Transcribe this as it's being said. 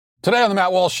Today on the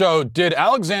Matt Walsh Show, did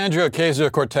Alexandria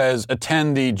Ocasio-Cortez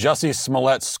attend the Jussie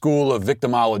Smollett School of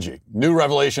Victimology? New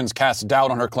revelations cast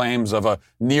doubt on her claims of a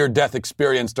near-death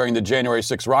experience during the January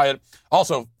 6th riot.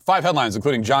 Also, 5 headlines,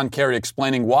 including John Kerry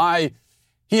explaining why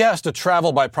he has to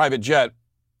travel by private jet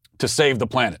to save the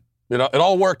planet. It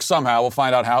all works somehow. We'll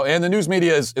find out how. And the news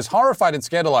media is horrified and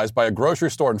scandalized by a grocery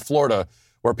store in Florida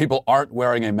where people aren't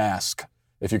wearing a mask,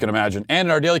 if you can imagine. And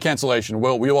in our daily cancellation,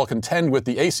 we will contend with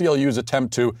the ACLU's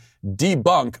attempt to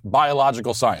debunk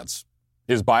biological science.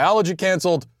 Is biology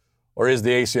canceled or is the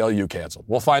ACLU canceled?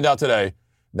 We'll find out today.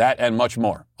 That and much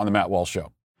more on the Matt Walsh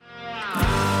Show.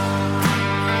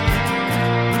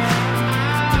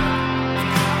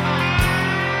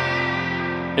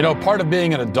 You know, part of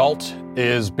being an adult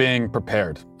is being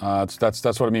prepared. That's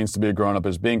what it means to be a grown-up,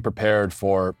 is being prepared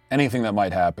for anything that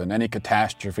might happen, any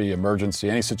catastrophe, emergency,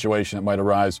 any situation that might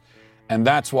arise. And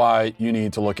that's why you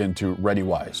need to look into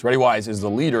ReadyWise. ReadyWise is the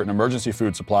leader in emergency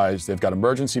food supplies. They've got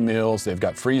emergency meals. They've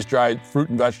got freeze-dried fruit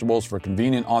and vegetables for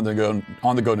convenient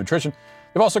on-the-go nutrition.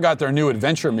 They've also got their new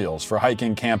adventure meals for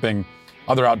hiking, camping,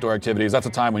 other outdoor activities. That's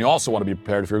a time when you also want to be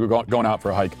prepared if you're going out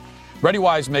for a hike.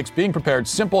 ReadyWise makes being prepared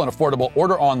simple and affordable.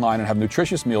 Order online and have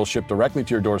nutritious meals shipped directly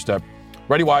to your doorstep.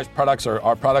 ReadyWise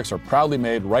products are proudly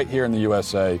made right here in the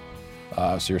USA.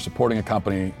 So you're supporting a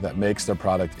company that makes their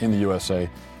product in the USA,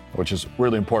 which is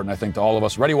really important, I think, to all of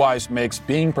us. ReadyWise makes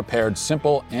being prepared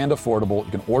simple and affordable.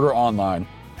 You can order online,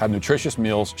 have nutritious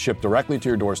meals shipped directly to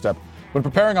your doorstep. When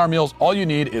preparing our meals, all you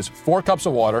need is 4 cups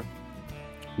of water.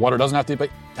 Water doesn't have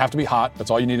to be hot.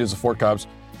 That's all you need is the 4 cups.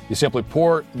 You simply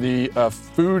pour the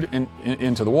food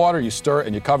into the water, you stir it,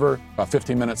 and you cover. About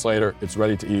 15 minutes later, it's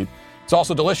ready to eat. It's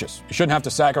also delicious. You shouldn't have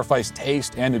to sacrifice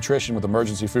taste and nutrition with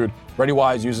emergency food.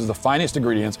 ReadyWise uses the finest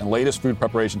ingredients and latest food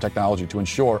preparation technology to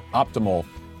ensure optimal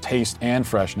taste and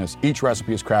freshness. Each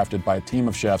recipe is crafted by a team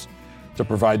of chefs to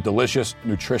provide delicious,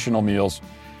 nutritional meals.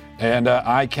 And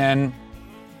I can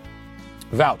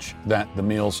vouch that the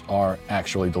meals are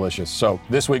actually delicious. So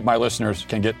this week, my listeners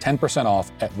can get 10% off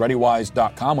at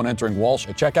ReadyWise.com when entering Walsh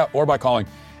at checkout or by calling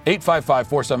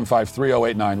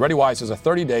 855-475-3089. ReadyWise has a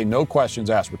 30-day, no questions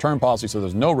asked return policy, so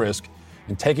there's no risk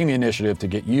in taking the initiative to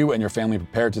get you and your family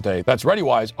prepared today. That's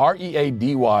ReadyWise,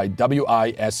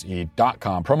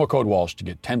 ReadyWise.com. Promo code Walsh to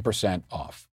get 10%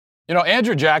 off. You know,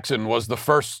 Andrew Jackson was the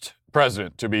first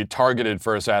president to be targeted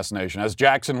for assassination. As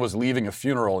Jackson was leaving a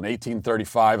funeral in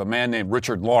 1835, a man named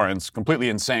Richard Lawrence, completely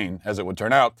insane as it would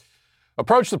turn out,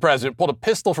 approached the president, pulled a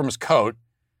pistol from his coat,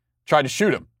 tried to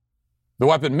shoot him. The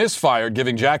weapon misfired,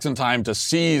 giving Jackson time to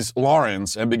seize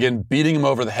Lawrence and begin beating him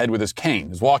over the head with his cane,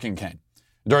 his walking cane.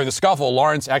 During the scuffle,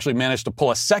 Lawrence actually managed to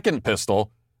pull a second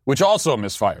pistol, which also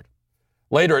misfired.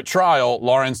 Later at trial,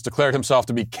 Lawrence declared himself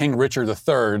to be King Richard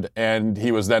III, and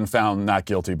he was then found not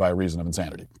guilty by reason of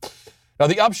insanity. Now,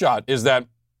 the upshot is that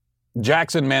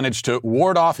Jackson managed to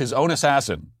ward off his own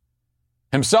assassin,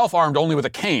 himself armed only with a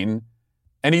cane,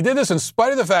 and he did this in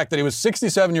spite of the fact that he was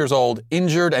 67 years old,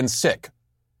 injured and sick,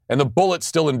 and the bullet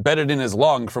still embedded in his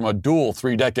lung from a duel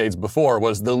 3 decades before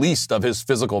was the least of his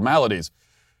physical maladies.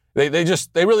 They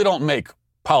really don't make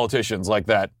politicians like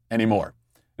that anymore.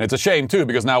 And it's a shame, too,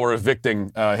 because now we're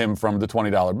evicting him from the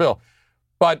 $20 bill.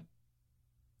 But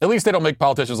at least they don't make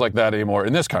politicians like that anymore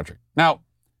in this country. Now,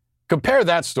 compare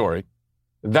that story,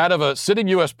 that of a sitting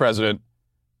U.S. president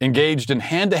engaged in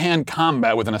hand-to-hand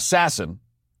combat with an assassin,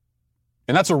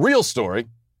 and that's a real story,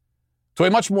 to a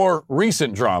much more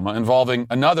recent drama involving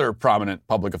another prominent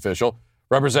public official,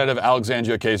 Representative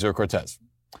Alexandria Ocasio-Cortez.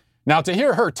 Now, to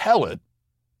hear her tell it,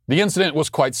 the incident was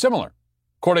quite similar.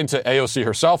 According to AOC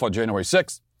herself on January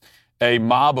 6th, a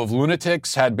mob of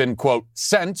lunatics had been, quote,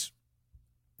 sent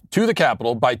to the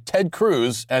Capitol by Ted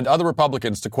Cruz and other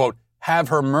Republicans to, quote, have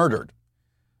her murdered.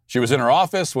 She was in her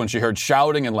office when she heard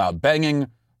shouting and loud banging.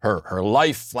 Her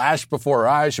life flashed before her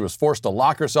eyes. She was forced to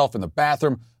lock herself in the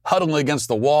bathroom, huddling against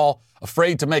the wall,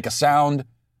 afraid to make a sound.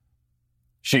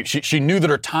 She knew that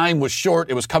her time was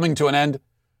short. It was coming to an end.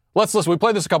 Let's listen. We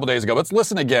played this a couple days ago. Let's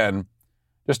listen again,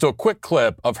 just to a quick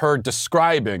clip of her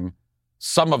describing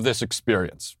some of this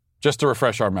experience, just to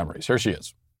refresh our memories. Here she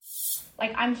is.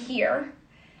 Like, I'm here,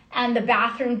 and the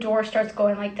bathroom door starts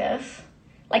going like this.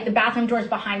 Like, the bathroom door's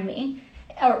behind me,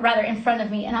 or rather in front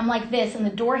of me, and I'm like this, and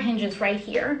the door hinges right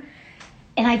here.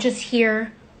 And I just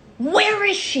hear, where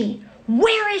is she?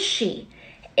 Where is she?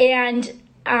 And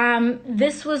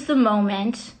this was the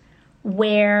moment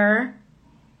where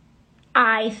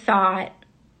I thought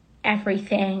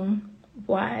everything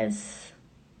was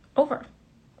over.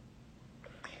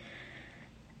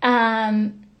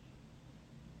 And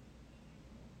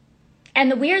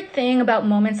the weird thing about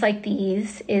moments like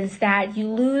these is that you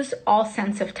lose all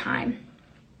sense of time.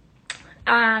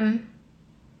 In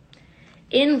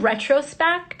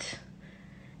retrospect,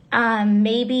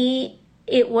 maybe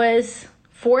it was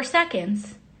 4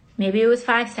 seconds. Maybe it was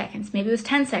 5 seconds. Maybe it was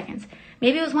 10 seconds.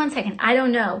 Maybe it was 1 second. I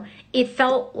don't know. It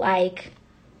felt like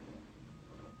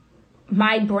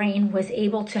my brain was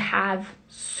able to have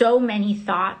so many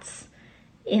thoughts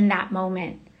in that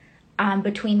moment,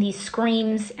 between these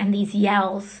screams and these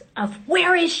yells of,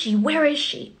 where is she? Where is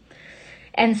she?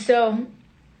 And so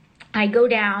I go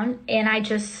down and I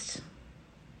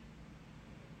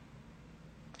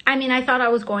thought I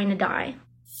was going to die.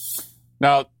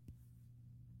 Now,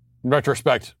 in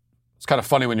retrospect, it's kind of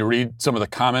funny when you read some of the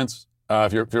comments.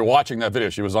 If you're watching that video,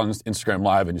 she was on Instagram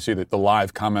Live, and you see the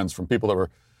live comments from people that were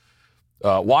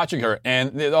watching her,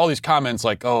 and all these comments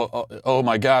like, oh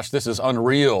my gosh, this is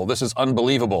unreal. This is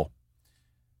unbelievable.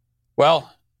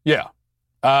 Well, yeah.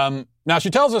 Now,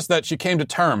 she tells us that she came to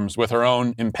terms with her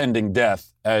own impending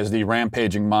death as the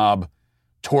rampaging mob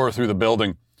tore through the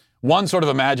building. One sort of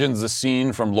imagines the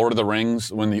scene from Lord of the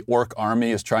Rings when the orc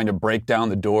army is trying to break down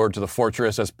the door to the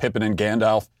fortress as Pippin and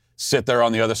Gandalf sit there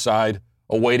on the other side,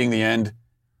 awaiting the end.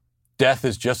 Death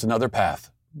is just another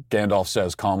path, Gandalf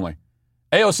says calmly.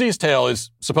 AOC's tale is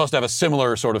supposed to have a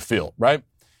similar sort of feel, right?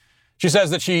 She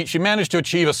says that she managed to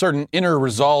achieve a certain inner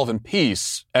resolve and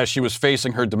peace as she was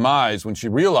facing her demise when she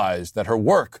realized that her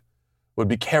work would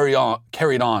be carried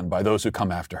on by those who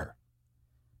come after her.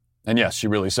 And yes, she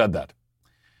really said that.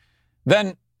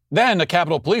 Then a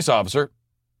Capitol police officer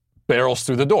barrels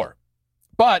through the door.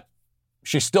 But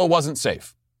she still wasn't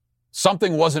safe.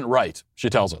 Something wasn't right, she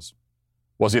tells us.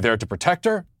 Was he there to protect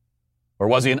her? Or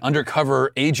was he an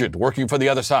undercover agent working for the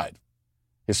other side?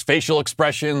 His facial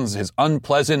expressions, his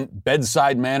unpleasant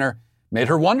bedside manner made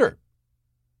her wonder.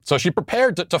 So she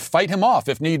prepared to fight him off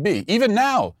if need be. Even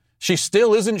now, she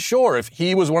still isn't sure if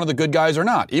he was one of the good guys or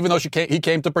not, even though he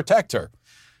came to protect her.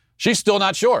 She's still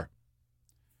not sure.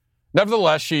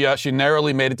 Nevertheless, she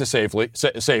narrowly made it to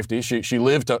safety. She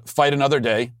lived to fight another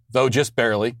day, though just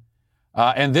barely.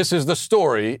 And this is the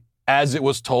story as it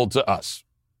was told to us.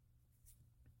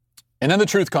 And then the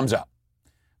truth comes out.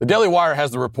 The Daily Wire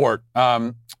has the report,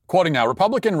 quoting now,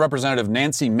 Republican Representative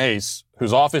Nancy Mace,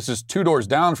 whose office is 2 doors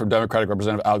down from Democratic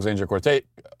Representative Alexandria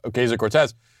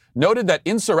Ocasio-Cortez, noted that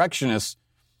insurrectionists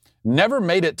never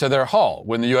made it to their hall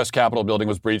when the U.S. Capitol building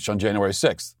was breached on January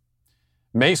 6th.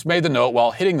 Mace made the note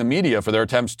while hitting the media for their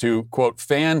attempts to, quote,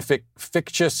 fan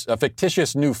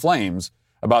fictitious new flames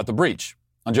about the breach.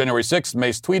 On January 6th,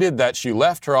 Mace tweeted that she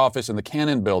left her office in the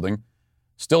Cannon building,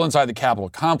 still inside the Capitol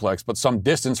complex, but some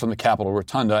distance from the Capitol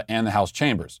Rotunda and the House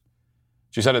chambers.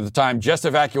 She said at the time, just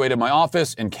evacuated my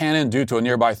office in Cannon due to a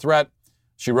nearby threat.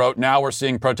 She wrote, now we're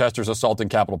seeing protesters assaulting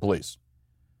Capitol Police.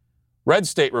 Red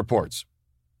State reports,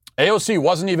 AOC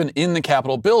wasn't even in the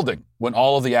Capitol building when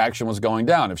all of the action was going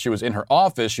down. If she was in her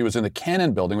office, she was in the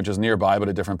Cannon building, which is nearby, but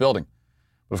a different building.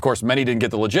 But of course, many didn't get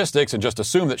the logistics and just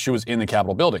assumed that she was in the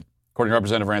Capitol building. According to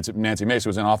Representative Nancy Mace, who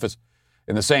was in office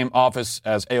in the same office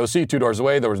as AOC 2 doors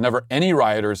away, there was never any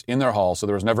rioters in their hall, so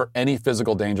there was never any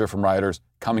physical danger from rioters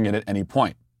coming in at any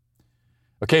point.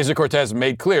 Ocasio-Cortez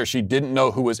made clear she didn't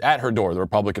know who was at her door, the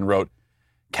Republican wrote,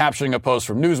 capturing a post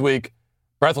from Newsweek.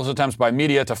 Breathless attempts by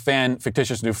media to fan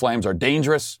fictitious new flames are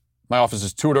dangerous. My office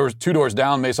is two doors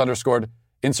down, Mace underscored.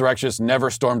 Insurrectionists never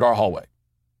stormed our hallway.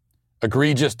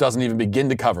 Egregious doesn't even begin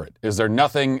to cover it. Is there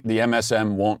nothing the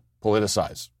MSM won't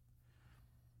politicize?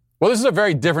 Well, this is a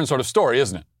very different sort of story,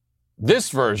 isn't it? This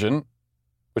version,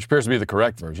 which appears to be the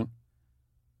correct version,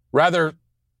 rather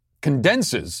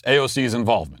condenses AOC's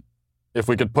involvement, if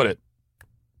we could put it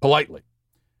politely.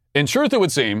 In truth, it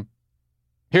would seem,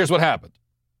 here's what happened.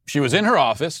 She was in her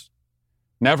office,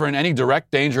 never in any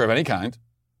direct danger of any kind,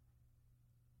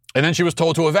 and then she was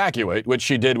told to evacuate, which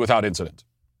she did without incident.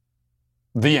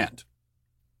 The end.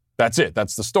 That's it.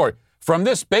 That's the story. From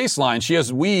this baseline, she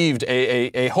has weaved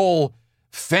a whole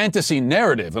fantasy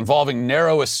narrative involving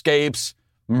narrow escapes,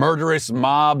 murderous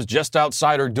mobs just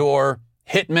outside her door,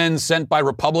 hitmen sent by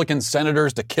Republican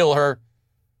senators to kill her.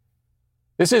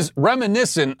 This is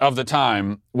reminiscent of the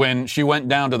time when she went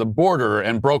down to the border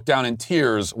and broke down in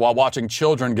tears while watching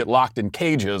children get locked in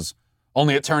cages,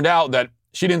 only it turned out that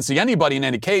she didn't see anybody in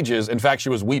any cages. In fact, she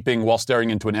was weeping while staring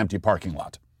into an empty parking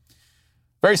lot.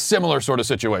 Very similar sort of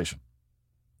situation.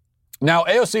 Now,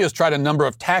 AOC has tried a number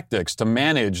of tactics to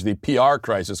manage the PR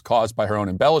crisis caused by her own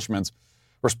embellishments,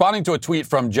 responding to a tweet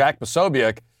from Jack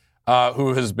Posobiec,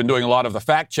 who has been doing a lot of the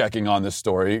fact-checking on this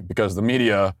story because the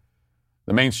media,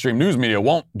 the mainstream news media,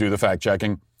 won't do the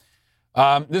fact-checking.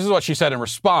 This is what she said in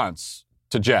response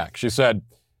to Jack. She said,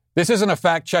 this isn't a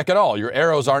fact check at all. Your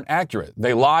arrows aren't accurate.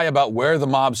 They lie about where the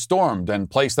mob stormed and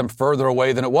place them further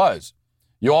away than it was.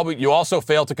 You also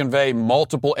failed to convey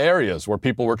multiple areas where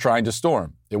people were trying to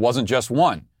storm. It wasn't just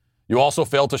one. You also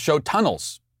failed to show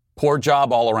tunnels. Poor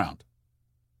job all around.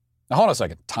 Now, hold on a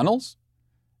second. Tunnels?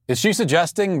 Is she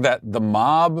suggesting that the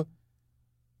mob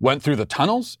went through the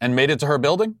tunnels and made it to her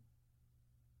building?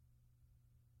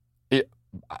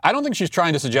 I don't think she's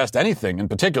trying to suggest anything in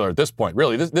particular at this point,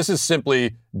 really. This is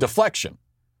simply deflection.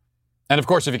 And of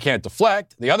course, if you can't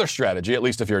deflect, the other strategy, at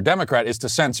least if you're a Democrat, is to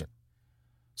censor.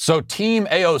 So Team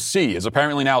AOC is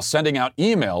apparently now sending out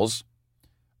emails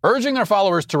urging their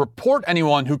followers to report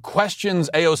anyone who questions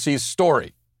AOC's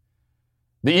story.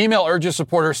 The email urges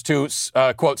supporters to,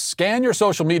 quote, scan your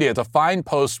social media to find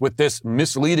posts with this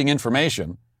misleading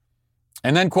information,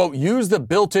 and then, quote, use the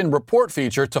built-in report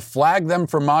feature to flag them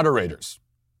for moderators.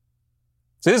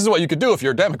 See, this is what you could do if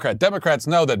you're a Democrat. Democrats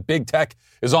know that big tech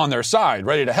is on their side,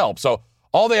 ready to help. So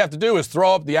all they have to do is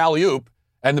throw up the alley-oop,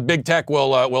 and the big tech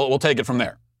will take it from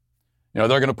there. You know,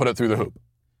 they're going to put it through the hoop.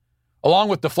 Along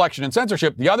with deflection and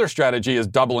censorship, the other strategy is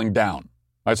doubling down.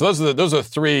 All right, so those are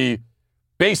three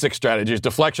basic strategies: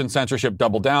 deflection, censorship,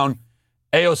 double down.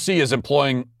 AOC is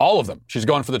employing all of them. She's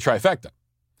going for the trifecta.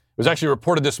 It was actually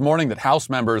reported this morning that House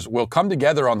members will come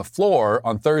together on the floor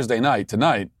on Thursday night,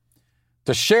 tonight,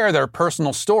 to share their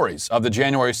personal stories of the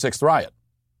January 6th riot.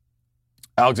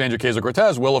 Alexandria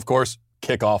Ocasio-Cortez will, of course,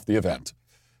 kick off the event.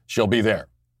 She'll be there.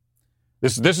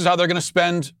 This is how they're going to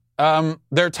spend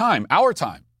their time, our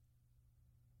time.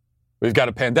 We've got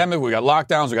a pandemic, we've got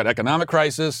lockdowns, we've got economic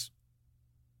crisis.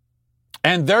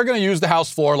 And they're going to use the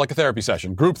House floor like a therapy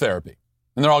session, group therapy.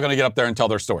 And they're all going to get up there and tell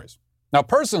their stories. Now,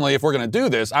 personally, if we're going to do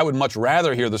this, I would much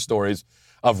rather hear the stories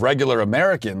of regular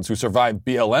Americans who survived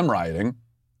BLM rioting.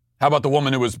 How about the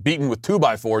woman who was beaten with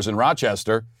 2x4s in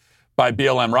Rochester by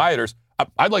BLM rioters?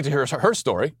 I'd like to hear her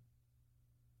story.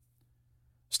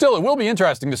 Still, it will be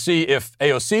interesting to see if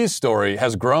AOC's story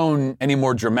has grown any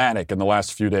more dramatic in the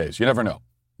last few days. You never know.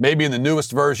 Maybe in the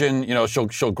newest version, you know,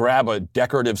 she'll grab a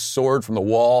decorative sword from the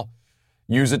wall,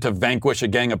 use it to vanquish a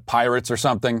gang of pirates or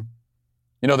something.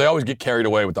 You know, they always get carried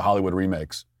away with the Hollywood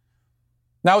remakes.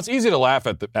 Now, it's easy to laugh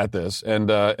at this,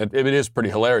 and it is pretty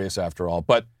hilarious after all,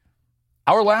 but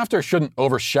our laughter shouldn't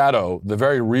overshadow the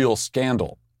very real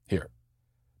scandal here.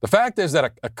 The fact is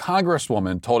that a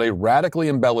congresswoman told a radically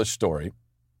embellished story,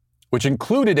 which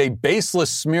included a baseless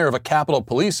smear of a Capitol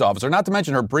police officer, not to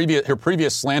mention her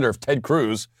previous slander of Ted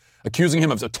Cruz, accusing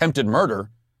him of attempted murder.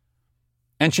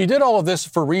 And she did all of this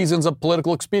for reasons of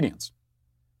political expedience.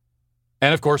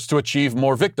 And, of course, to achieve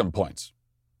more victim points.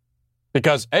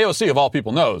 Because AOC, of all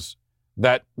people, knows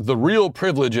that the real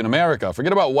privilege in America,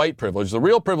 forget about white privilege, the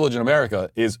real privilege in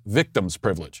America is victim's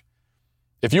privilege.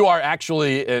 If you are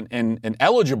actually an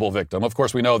eligible victim, of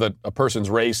course, we know that a person's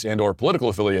race and or political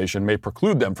affiliation may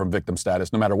preclude them from victim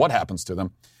status no matter what happens to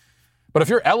them. But if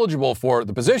you're eligible for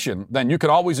the position, then you can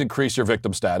always increase your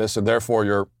victim status and therefore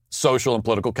your social and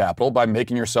political capital by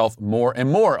making yourself more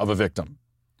and more of a victim.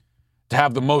 To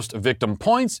have the most victim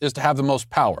points is to have the most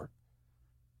power.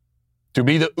 To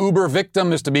be the uber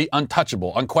victim is to be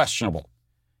untouchable, unquestionable.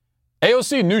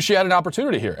 AOC knew she had an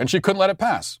opportunity here, and she couldn't let it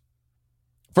pass.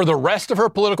 For the rest of her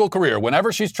political career,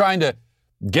 whenever she's trying to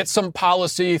get some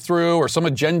policy through or some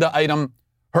agenda item,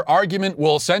 her argument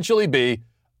will essentially be,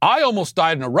 I almost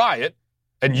died in a riot,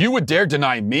 and you would dare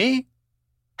deny me?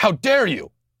 How dare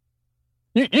you?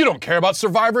 You don't care about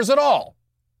survivors at all.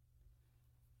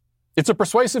 It's a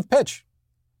persuasive pitch.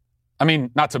 I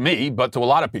mean, not to me, but to a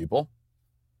lot of people.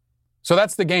 So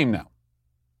that's the game now.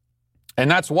 And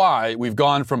that's why we've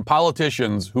gone from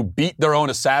politicians who beat their own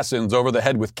assassins over the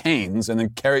head with canes and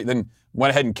then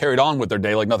went ahead and carried on with their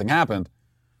day like nothing happened,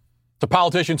 to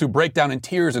politicians who break down in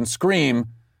tears and scream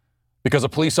because a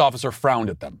police officer frowned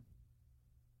at them.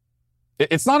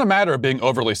 It's not a matter of being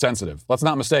overly sensitive. Let's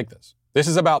not mistake this. This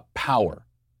is about power.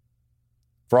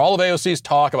 For all of AOC's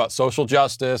talk about social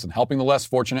justice and helping the less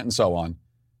fortunate and so on,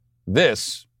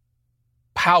 this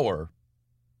power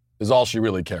is all she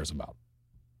really cares about.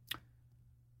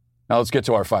 Now let's get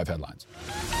to our 5 headlines.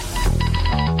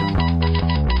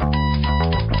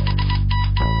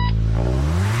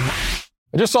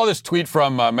 I just saw this tweet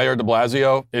from Mayor de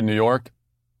Blasio in New York.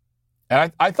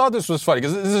 And I thought this was funny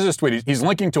because this is his tweet. He's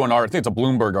linking to an article. I think it's a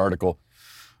Bloomberg article.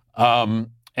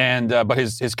 But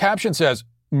his caption says,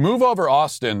 move over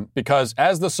Austin because,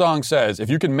 as the song says, if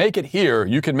you can make it here,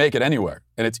 you can make it anywhere.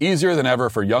 And it's easier than ever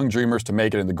for young dreamers to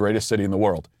make it in the greatest city in the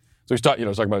world. So he's talking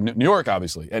about New York,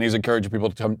 obviously, and he's encouraging people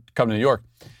to come to New York.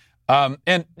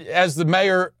 And as the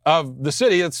mayor of the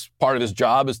city, it's part of his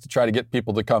job is to try to get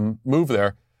people to come move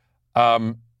there.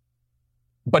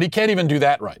 But he can't even do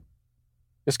that right.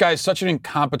 This guy is such an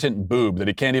incompetent boob that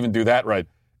he can't even do that right.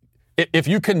 If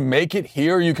you can make it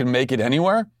here, you can make it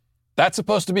anywhere. That's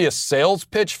supposed to be a sales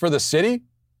pitch for the city?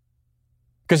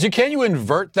 Because can't you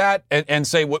invert that and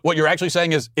say what you're actually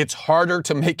saying is it's harder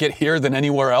to make it here than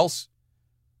anywhere else?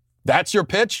 That's your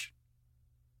pitch?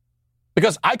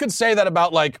 Because I could say that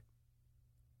about like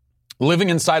living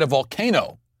inside a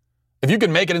volcano. If you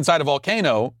can make it inside a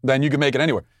volcano, then you can make it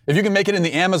anywhere. If you can make it in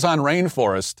the Amazon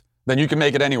rainforest, then you can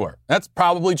make it anywhere. That's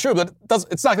probably true, but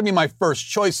it's not going to be my first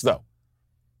choice, though.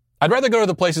 I'd rather go to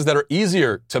the places that are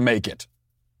easier to make it.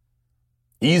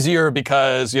 Easier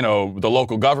because, the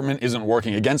local government isn't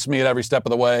working against me at every step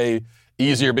of the way.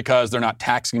 Easier because they're not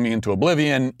taxing me into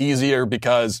oblivion. Easier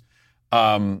because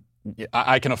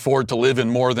I can afford to live in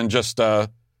more than just a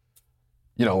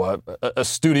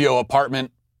studio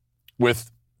apartment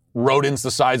with rodents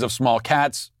the size of small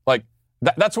cats. Like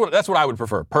that's what I would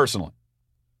prefer personally.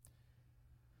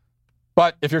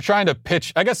 But if you're trying to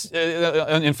pitch, I guess,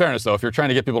 in fairness, though, if you're trying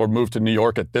to get people to move to New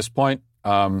York at this point,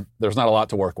 there's not a lot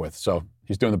to work with. So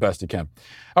he's doing the best he can.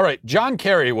 All right. John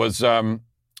Kerry was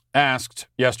asked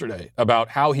yesterday about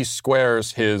how he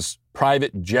squares his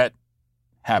private jet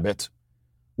habit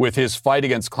with his fight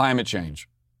against climate change.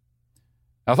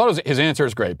 I thought his answer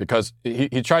is great because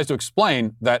he tries to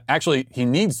explain that actually he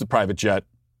needs the private jet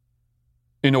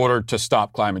in order to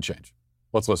stop climate change.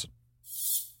 Let's listen.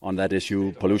 On that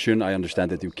issue, pollution, I understand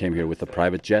that you came here with a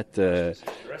private jet.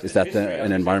 Is that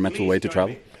an environmental way to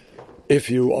travel?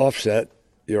 If you offset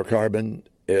your carbon,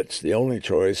 it's the only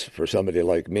choice for somebody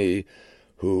like me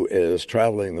who is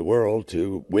traveling the world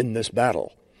to win this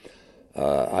battle.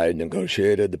 I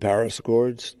negotiated the Paris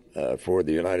Accords for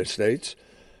the United States.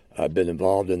 I've been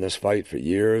involved in this fight for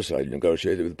years. I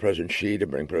negotiated with President Xi to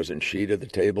bring President Xi to the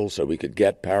table so we could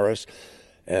get Paris.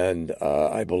 And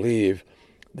I believe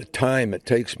the time it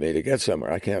takes me to get somewhere,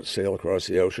 I can't sail across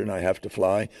the ocean. I have to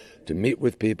fly to meet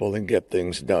with people and get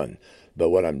things done. But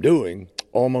what I'm doing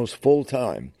almost full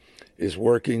time is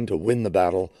working to win the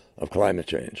battle of climate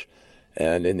change.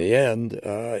 And in the end,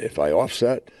 if I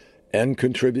offset and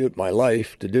contribute my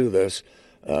life to do this,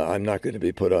 I'm not going to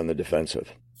be put on the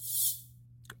defensive.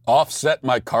 Offset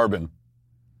my carbon.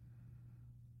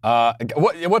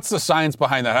 What's the science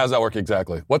behind that? How does that work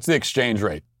exactly? What's the exchange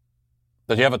rate?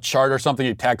 Does you have a chart or something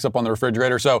you tax up on the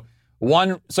refrigerator? So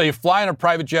you fly in a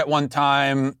private jet one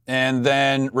time and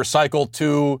then recycle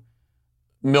 2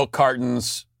 milk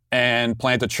cartons and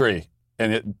plant a tree,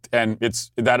 and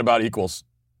it's that about equals.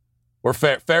 We're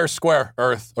fair square,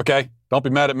 Earth. Okay, don't be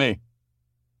mad at me.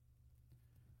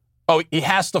 Oh, he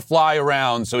has to fly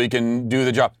around so he can do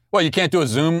the job. Well, you can't do a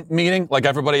Zoom meeting like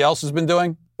everybody else has been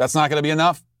doing? That's not going to be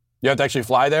enough? You have to actually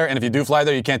fly there? And if you do fly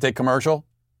there, you can't take commercial?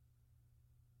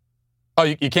 Oh,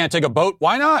 you can't take a boat?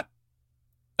 Why not?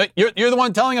 You're the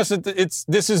one telling us that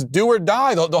this is do or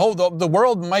die. The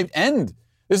world might end.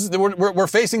 We're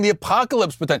facing the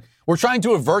apocalypse, but then we're trying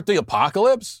to avert the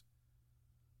apocalypse?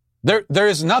 There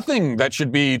is nothing that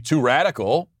should be too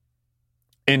radical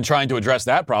in trying to address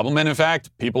that problem. And in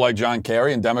fact, people like John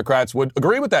Kerry and Democrats would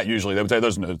agree with that usually. They would say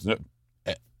there's no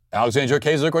Alexandria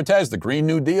Ocasio-Cortez, the Green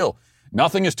New Deal.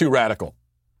 Nothing is too radical.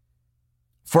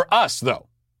 For us, though,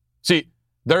 see,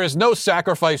 there is no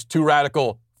sacrifice too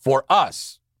radical for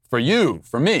us, for you,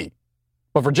 for me.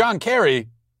 But for John Kerry,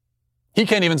 he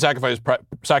can't even sacrifice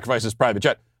his private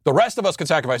jet. The rest of us can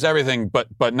sacrifice everything,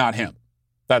 but not him.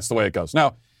 That's the way it goes.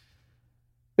 Now,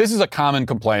 this is a common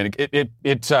complaint. It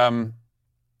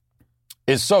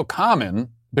is so common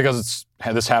because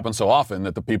this happens so often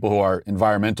that the people who are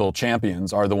environmental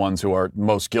champions are the ones who are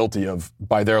most guilty of,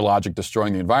 by their logic,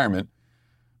 destroying the environment.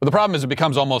 But the problem is it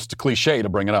becomes almost a cliche to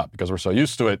bring it up because we're so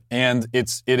used to it. And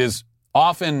it is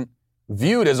often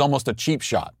viewed as almost a cheap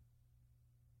shot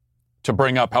to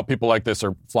bring up how people like this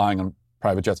are flying on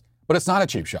private jets. But it's not a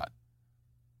cheap shot.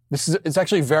 It's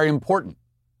actually very important.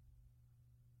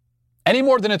 Any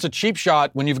more than it's a cheap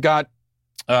shot when you've got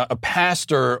a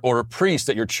pastor or a priest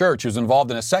at your church who's involved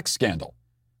in a sex scandal.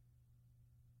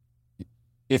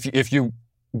 If you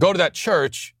go to that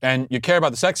church and you care about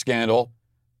the sex scandal,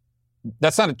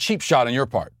 that's not a cheap shot on your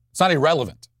part. It's not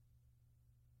irrelevant.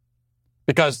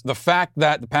 Because the fact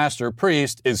that the pastor or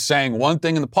priest is saying one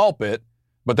thing in the pulpit,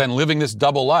 but then living this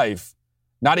double life,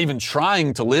 not even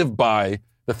trying to live by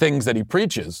the things that he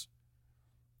preaches,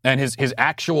 and his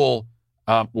actual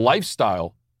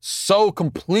lifestyle so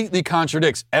completely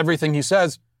contradicts everything he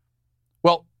says,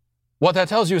 well, what that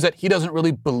tells you is that he doesn't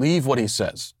really believe what he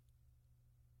says.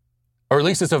 Or at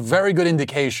least it's a very good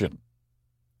indication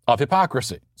of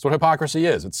hypocrisy. That's what hypocrisy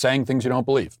is. It's saying things you don't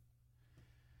believe.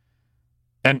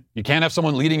 And you can't have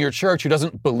someone leading your church who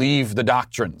doesn't believe the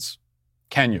doctrines,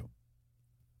 can you?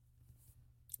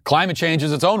 Climate change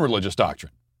is its own religious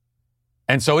doctrine.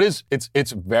 And so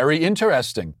it's very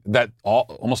interesting that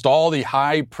almost all the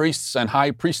high priests and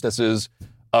high priestesses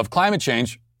of climate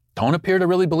change don't appear to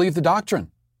really believe the doctrine.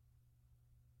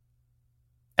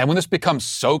 And when this becomes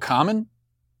so common,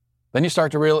 then you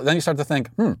start to think,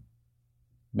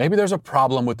 maybe there's a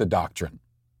problem with the doctrine.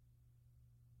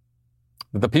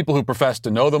 That the people who profess to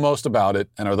know the most about it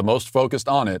and are the most focused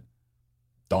on it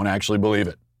don't actually believe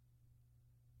it.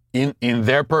 In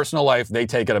their personal life, they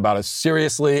take it about as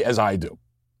seriously as I do,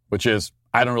 which is,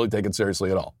 I don't really take it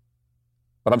seriously at all.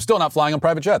 But I'm still not flying on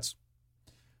private jets.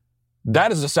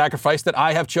 That is a sacrifice that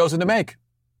I have chosen to make.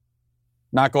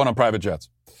 Not going on private jets.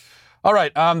 All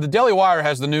right, the Daily Wire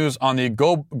has the news on the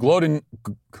Golden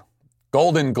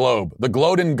Globe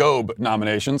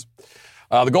nominations.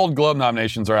 The Golden Globe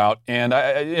nominations are out, and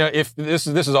if this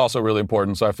is also really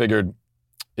important, so I figured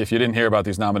if you didn't hear about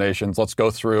these nominations, let's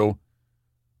go through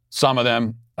some of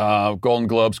them. Golden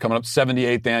Globes coming up,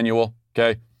 78th annual,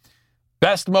 okay?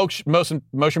 Best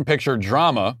motion picture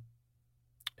drama.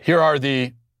 Here are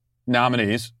the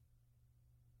nominees.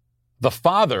 The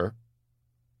Father,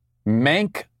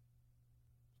 Mank,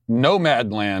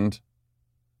 Nomadland,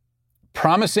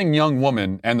 Promising Young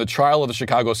Woman, and The Trial of the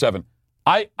Chicago 7.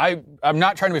 I'm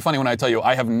not trying to be funny when I tell you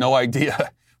I have no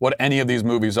idea what any of these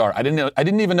movies are. I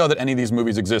didn't even know that any of these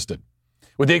movies existed.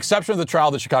 With the exception of The Trial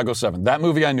of the Chicago 7. That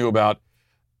movie I knew about.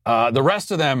 The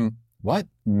rest of them, what?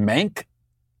 Mank?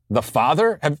 The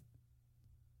Father?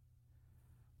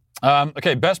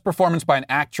 Okay, best performance by an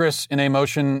actress in a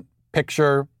motion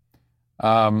picture.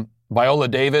 Viola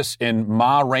Davis in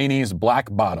Ma Rainey's Black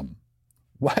Bottom.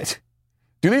 What?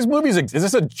 Do these movies exist? Is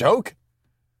this a joke?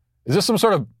 Is this some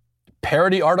sort of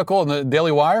parody article in the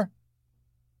Daily Wire?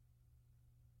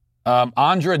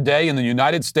 Andra Day in the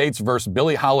United States versus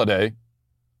Billie Holiday.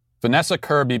 Vanessa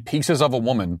Kirby, Pieces of a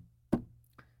Woman.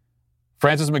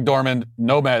 Frances McDormand,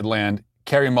 Nomadland.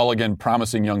 Carey Mulligan,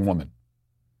 Promising Young Woman.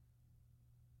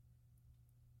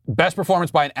 Best performance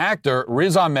by an actor,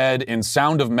 Riz Ahmed in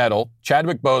Sound of Metal.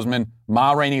 Chadwick Boseman,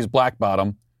 Ma Rainey's Black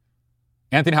Bottom.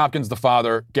 Anthony Hopkins, The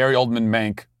Father. Gary Oldman,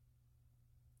 Mank.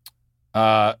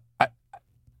 I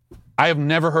have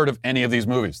never heard of any of these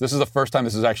movies. This is the first time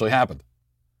this has actually happened.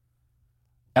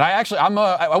 And I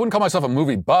wouldn't call myself a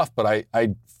movie buff, but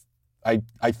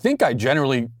I think I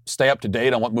generally stay up to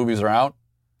date on what movies are out.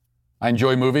 I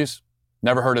enjoy movies.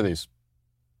 Never heard of these.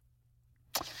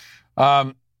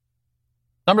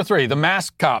 Number 3, the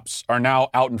mask cops are now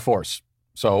out in force.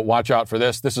 So watch out for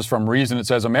this. This is from Reason. It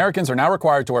says, Americans are now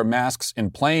required to wear masks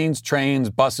in planes, trains,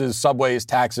 buses, subways,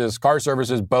 taxis, car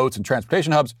services, boats, and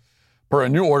transportation hubs. Per a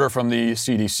new order from the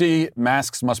CDC,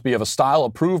 masks must be of a style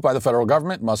approved by the federal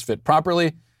government, must fit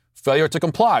properly. Failure to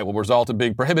comply will result in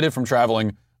being prohibited from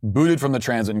traveling, booted from the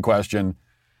transit in question.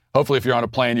 Hopefully, if you're on a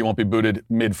plane, you won't be booted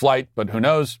mid-flight, but who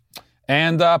knows?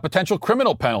 And potential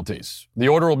criminal penalties. The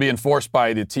order will be enforced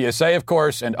by the TSA, of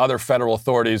course, and other federal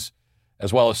authorities,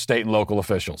 as well as state and local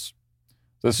officials.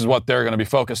 This is what they're going to be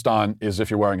focused on, is if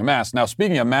you're wearing a mask. Now,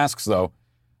 speaking of masks, though,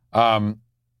 I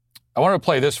wanted to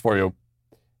play this for you.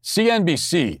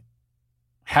 CNBC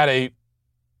had a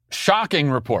shocking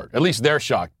report, at least they're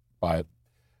shocked by it,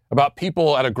 about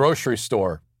people at a grocery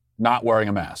store not wearing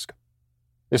a mask.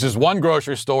 This is one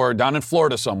grocery store down in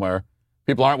Florida somewhere.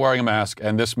 People aren't wearing a mask,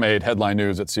 and this made headline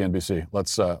news at CNBC.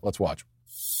 Let's watch.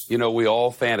 You know, we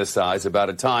all fantasize about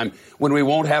a time when we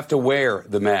won't have to wear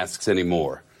the masks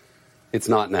anymore. It's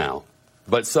not now.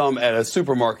 But some at a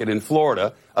supermarket in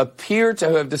Florida appear to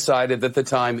have decided that the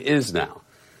time is now.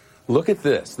 Look at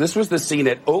this. This was the scene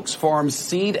at Oaks Farm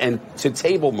Seed and to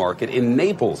Table Market in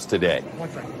Naples today.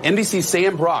 NBC's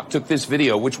Sam Brock took this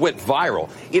video, which went viral.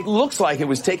 It looks like it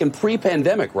was taken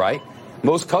pre-pandemic, right?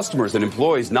 Most customers and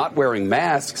employees not wearing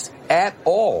masks at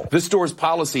all. The store's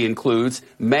policy includes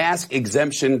mask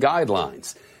exemption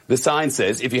guidelines. The sign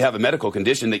says if you have a medical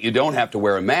condition that you don't have to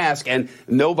wear a mask, and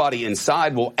nobody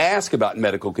inside will ask about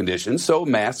medical conditions, so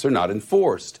masks are not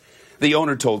enforced. The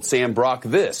owner told Sam Brock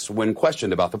this when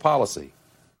questioned about the policy.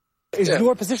 Is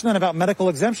your position then about medical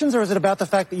exemptions, or is it about the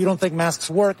fact that you don't think masks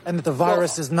work and that the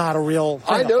virus is not a real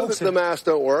thing? I know that the masks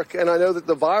don't work, and I know that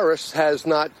the virus has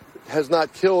not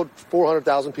killed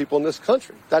 400,000 people in this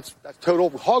country. That's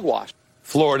total hogwash.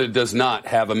 Florida does not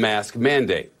have a mask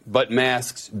mandate, but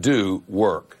masks do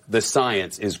work. The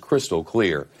science is crystal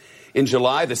clear. In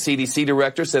July, the CDC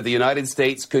director said the United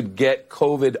States could get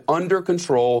COVID under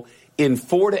control in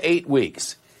 4 to 8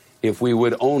 weeks if we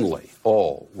would only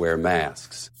all wear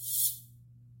masks.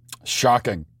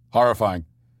 Shocking. Horrifying.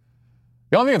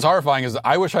 The only thing that's horrifying is that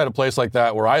I wish I had a place like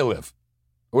that where I live.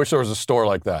 I wish there was a store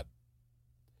like that.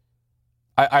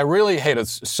 I really hate it.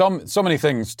 So many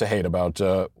things to hate about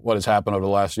what has happened over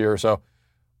the last year or so.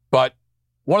 But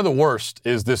one of the worst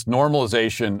is this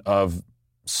normalization of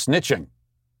snitching.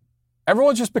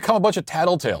 Everyone's just become a bunch of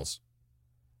tattletales.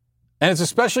 And it's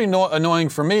especially annoying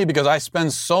for me because I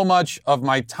spend so much of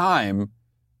my time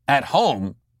at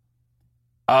home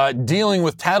dealing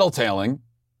with tattletaling,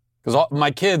 because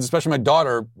my kids, especially my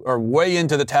daughter, are way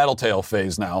into the tattletale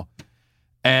phase now.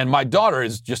 And my daughter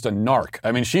is just a narc.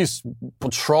 I mean, she's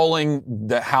patrolling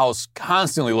the house,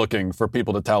 constantly looking for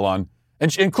people to tell on,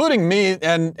 and including me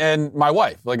and my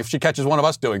wife. Like, if she catches one of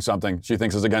us doing something she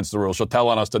thinks is against the rules, she'll tell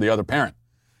on us to the other parent.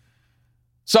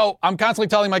 So I'm constantly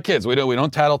telling my kids, we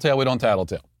don't tattletale, we don't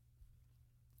tattletale.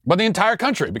 But the entire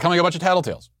country becoming a bunch of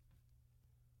tattletales.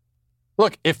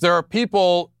 Look, if there are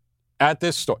people at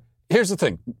this store, here's the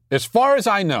thing. As far as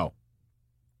I know,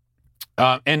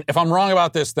 and if I'm wrong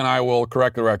about this, then I will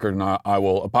correct the record and I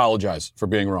will apologize for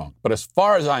being wrong. But as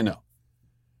far as I know,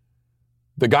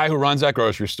 the guy who runs that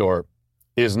grocery store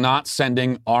is not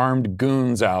sending armed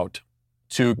goons out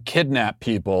to kidnap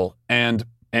people and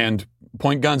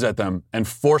point guns at them and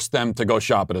force them to go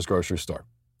shop at his grocery store.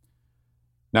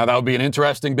 Now, that would be an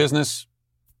interesting business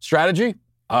strategy.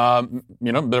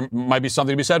 There might be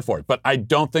something to be said for it, but I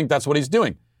don't think that's what he's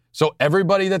doing. So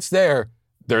everybody that's there,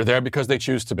 they're there because they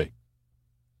choose to be,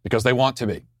 because they want to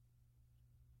be.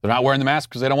 They're not wearing the mask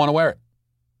because they don't want to wear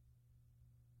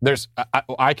it.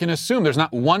 I can assume there's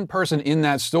not one person in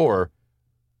that store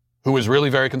who is really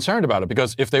very concerned about it,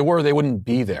 because if they were, they wouldn't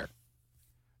be there.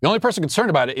 The only person concerned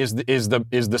about it is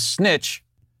the snitch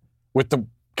with the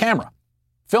camera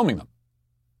filming them.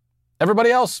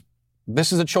 Everybody else,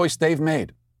 this is a choice they've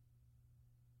made.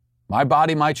 My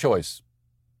body, my choice.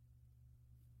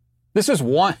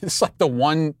 It's like the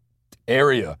one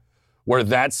area where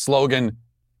that slogan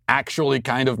actually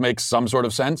kind of makes some sort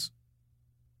of sense.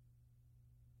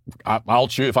 I'll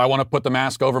choose. If I want to put the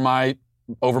mask over my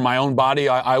own body,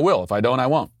 I will. If I don't, I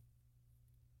won't.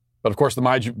 But of course, the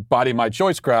my body, my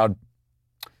choice crowd,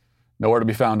 nowhere to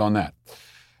be found on that.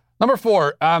 Number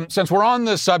 4, since we're on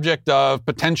the subject of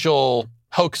potential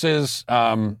hoaxes,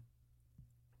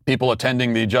 people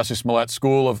attending the Jussie Smollett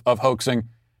School of Hoaxing,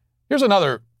 here's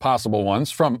another possible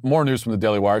ones from more news from the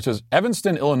Daily Wire. It says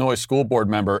Evanston, Illinois school board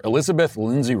member Elizabeth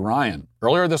Lindsay Ryan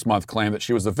earlier this month claimed that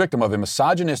she was the victim of a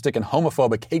misogynistic and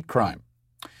homophobic hate crime.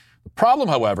 The problem,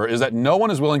 however, is that no one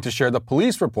is willing to share the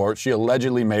police report she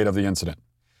allegedly made of the incident.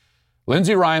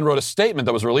 Lindsay Ryan wrote a statement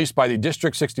that was released by the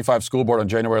District 65 School Board on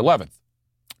January 11th,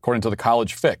 according to the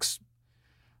College Fix.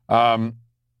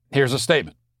 Here's a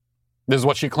statement. This is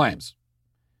what she claims.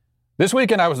 This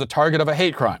weekend, I was the target of a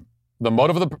hate crime. The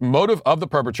motive of the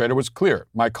perpetrator was clear.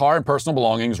 My car and personal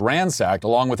belongings ransacked,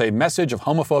 along with a message of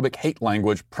homophobic hate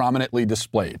language prominently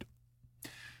displayed.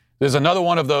 There's another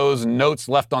one of those notes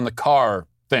left on the car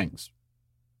things.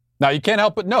 Now, you can't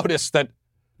help but notice that,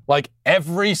 like,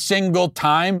 every single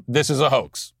time, this is a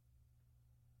hoax.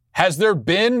 Has there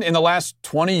been, in the last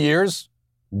 20 years,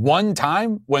 one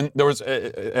time when there was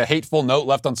a hateful note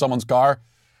left on someone's car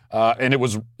and it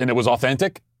was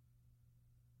authentic?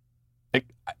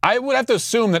 I would have to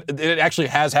assume that it actually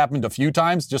has happened a few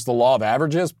times, just the law of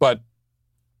averages, but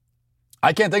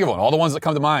I can't think of one. All the ones that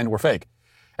come to mind were fake.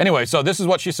 Anyway, so this is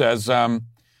what she says.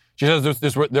 She says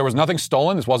there was nothing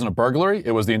stolen. This wasn't a burglary.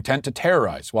 It was the intent to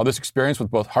terrorize. While this experience was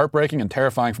both heartbreaking and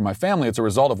terrifying for my family, it's a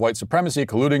result of white supremacy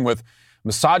colluding with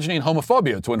misogyny and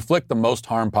homophobia to inflict the most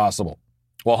harm possible.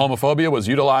 While homophobia was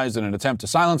utilized in an attempt to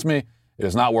silence me, it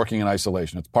is not working in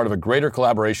isolation. It's part of a greater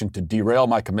collaboration to derail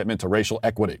my commitment to racial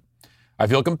equity. I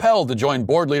feel compelled to join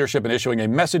board leadership in issuing a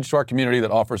message to our community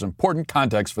that offers important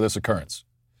context for this occurrence.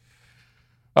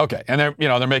 Okay, and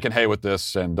they're making hay with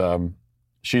this, and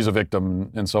she's a victim,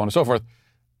 and so on and so forth.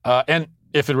 And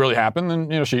if it really happened,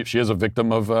 then she is a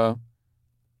victim of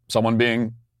someone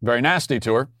being very nasty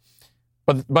to her.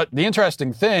 But the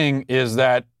interesting thing is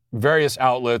that various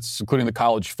outlets, including the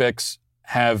College Fix,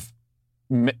 have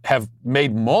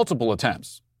made multiple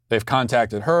attempts. They've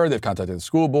contacted her. They've contacted the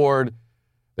school board.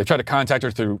 They've tried to contact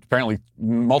her through apparently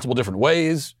multiple different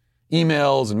ways,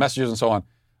 emails and messages and so on,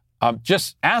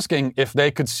 just asking if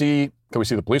they could we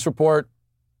see the police report?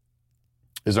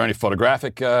 Is there any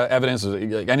photographic evidence? Is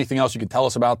there anything else you can tell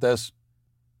us about this?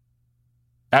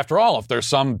 After all, if there's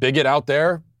some bigot out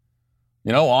there,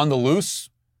 on the loose,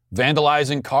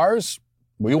 vandalizing cars,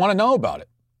 we want to know about it.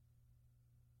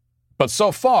 But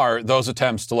so far, those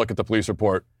attempts to look at the police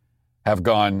report have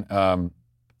gone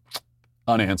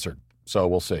unanswered. So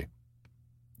we'll see.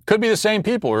 Could be the same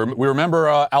people. We remember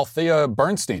Althea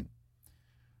Bernstein.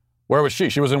 Where was she?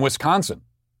 She was in Wisconsin.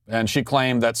 And she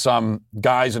claimed that some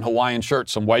guys in Hawaiian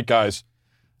shirts, some white guys,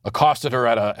 accosted her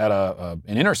at an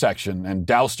intersection and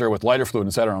doused her with lighter fluid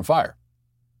and set her on fire.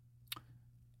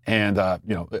 And,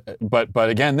 but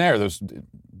again, there's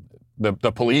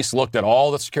the police looked at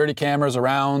all the security cameras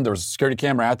around. There was a security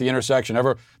camera at the intersection.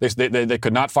 They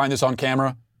could not find this on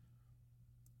camera.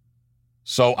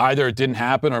 So either it didn't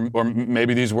happen or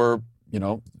maybe these were,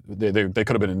 they could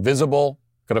have been invisible,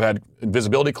 could have had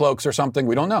invisibility cloaks or something.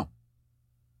 We don't know.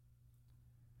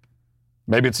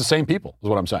 Maybe it's the same people, is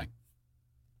what I'm saying.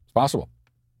 It's possible.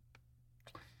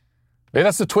 Maybe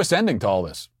that's the twist ending to all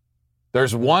this.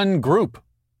 There's one group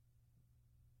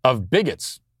of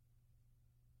bigots,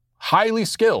 highly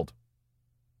skilled.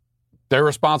 They're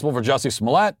responsible for Jussie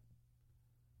Smollett,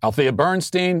 Althea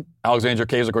Bernstein, Alexandria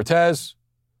Ocasio-Cortez,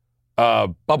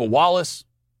 Bubba Wallace.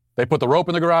 They put the rope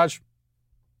in the garage.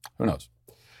 Who knows?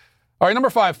 All right, number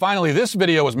 5. Finally, this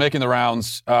video was making the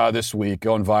rounds this week,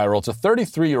 going viral. It's a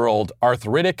 33-year-old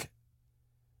arthritic,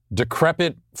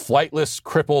 decrepit, flightless,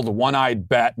 crippled, one-eyed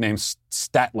bat named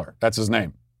Statler. That's his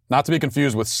name. Not to be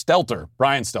confused with Stelter,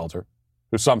 Brian Stelter,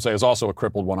 who some say is also a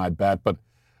crippled, one-eyed bat. But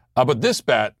this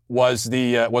bat was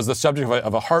the subject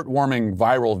of a heartwarming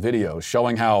viral video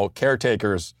showing how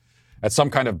caretakers at some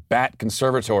kind of bat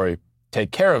conservatory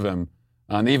take care of him,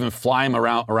 and they even fly him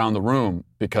around the room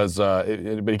because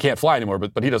but he can't fly anymore.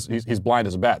 But he's blind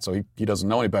as a bat, so he doesn't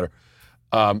know any better.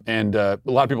 And a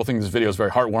lot of people think this video is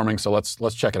very heartwarming, so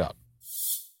let's check it out.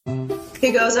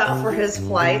 He goes out for his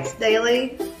flights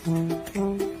daily.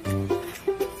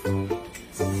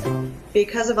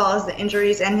 Because of all his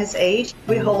injuries and his age,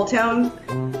 we hold him.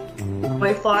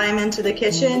 We fly him into the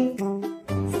kitchen.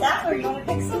 Statler, you want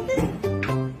to pick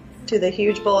something? To the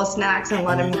huge bowl of snacks and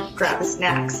let him grab his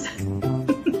snacks.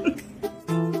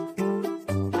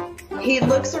 He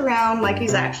looks around like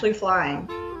he's actually flying.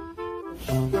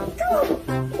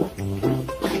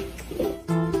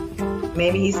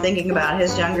 Maybe he's thinking about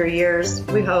his younger years,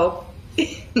 we hope.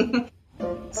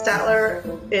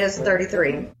 Statler is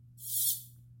 33.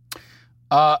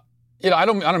 I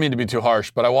don't mean to be too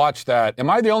harsh, but I watched that. Am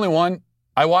I the only one?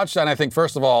 I watched that and I think,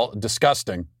 first of all,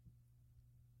 disgusting.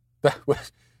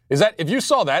 Is that, if you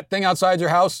saw that thing outside your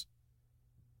house,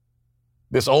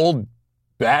 this old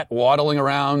bat waddling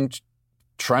around,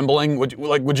 trembling,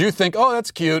 would you think, oh,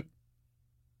 that's cute?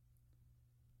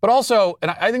 But also,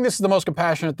 and I think this is the most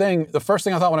compassionate thing, the first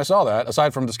thing I thought when I saw that,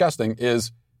 aside from disgusting,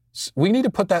 is we need to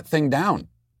put that thing down.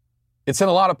 It's in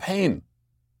a lot of pain.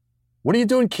 What are you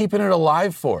doing keeping it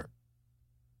alive for?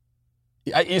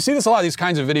 You see this a lot, these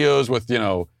kinds of videos with,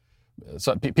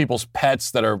 people's pets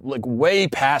that are like way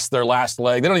past their last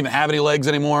leg. They don't even have any legs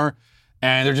anymore,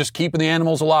 and they're just keeping the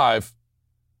animals alive.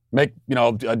 Make,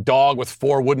 a dog with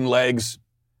 4 wooden legs.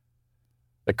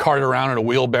 They cart it around in a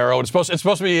wheelbarrow. It's supposed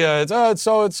to be, it's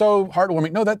so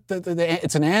heartwarming. No,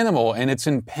 it's an animal, and it's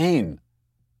in pain.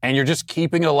 And you're just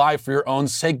keeping it alive for your own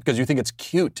sake because you think it's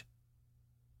cute.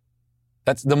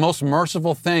 That's the most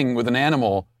merciful thing with an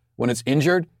animal when it's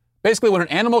injured. Basically, when an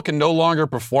animal can no longer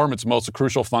perform its most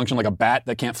crucial function, like a bat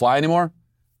that can't fly anymore,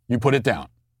 you put it down.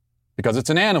 Because it's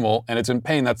an animal and it's in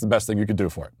pain, that's the best thing you could do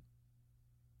for it.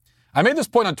 I made this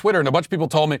point on Twitter and a bunch of people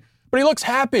told me, but he looks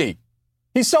happy.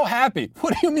 He's so happy.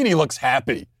 What do you mean he looks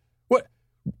happy? What?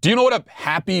 Do you know what a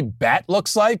happy bat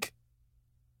looks like?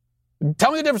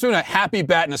 Tell me the difference between a happy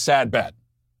bat and a sad bat.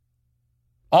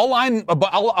 I'll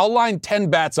line 10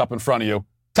 bats up in front of you.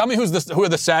 Tell me who are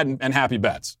the sad and happy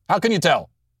bats. How can you tell?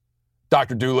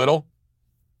 Dr. Doolittle.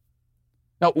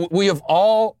 Now, we have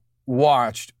all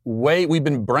we've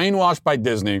been brainwashed by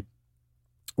Disney.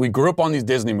 We grew up on these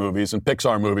Disney movies and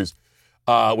Pixar movies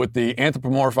with the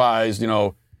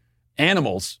anthropomorphized,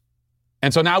 animals.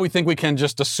 And so now we think we can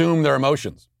just assume their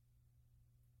emotions.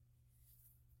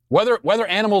 Whether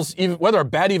a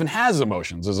bat even has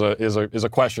emotions is a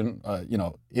question,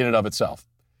 in and of itself.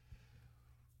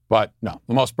 But no,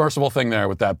 the most merciful thing there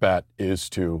with that bat is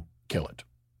to kill it.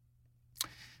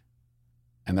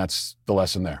 And that's the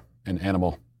lesson there in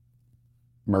animal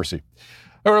mercy.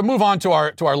 We're going to move on to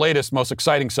our latest, most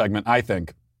exciting segment, I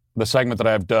think. The segment that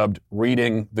I have dubbed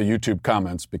Reading the YouTube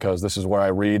Comments, because this is where I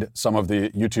read some of the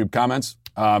YouTube comments.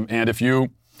 And if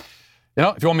you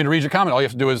want me to read your comment, all you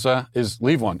have to do is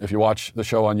leave one if you watch the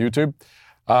show on YouTube.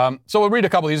 So we'll read a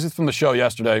couple of these from the show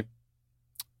yesterday.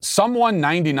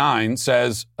 Someone99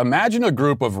 says, imagine a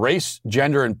group of race,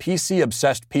 gender, and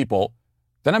PC-obsessed people.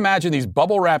 Then imagine these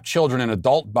bubble-wrapped children in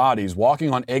adult bodies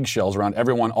walking on eggshells around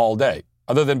everyone all day.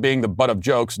 Other than being the butt of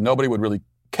jokes, nobody would really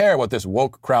care what this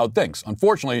woke crowd thinks.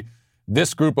 Unfortunately,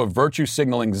 this group of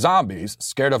virtue-signaling zombies,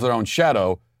 scared of their own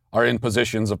shadow, are in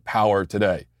positions of power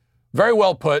today. Very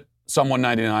well put,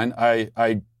 Someone99.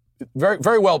 I very,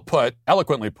 very well put,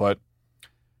 eloquently put.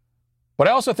 But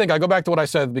I also think, I go back to what I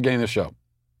said at the beginning of the show.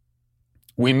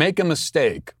 We make a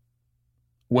mistake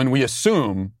when we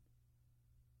assume,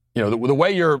 the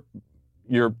way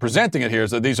you're presenting it here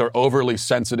is that these are overly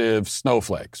sensitive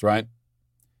snowflakes, right?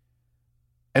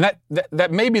 And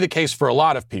that may be the case for a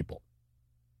lot of people.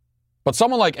 But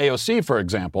someone like AOC, for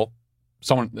example,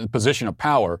 someone in a position of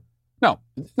power, no,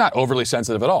 it's not overly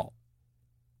sensitive at all.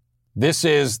 This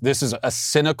is a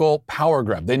cynical power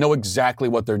grab. They know exactly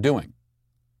what they're doing.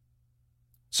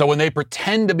 So when they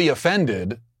pretend to be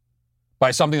offended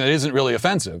by something that isn't really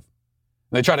offensive,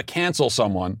 and they try to cancel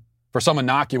someone for some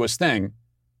innocuous thing,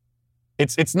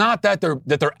 it's not that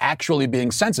they're actually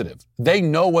being sensitive. They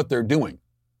know what they're doing,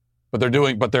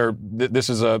 this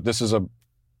is a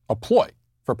ploy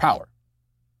for power.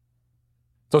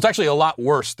 So it's actually a lot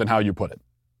worse than how you put it.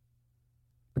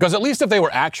 Because at least if they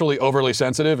were actually overly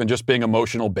sensitive and just being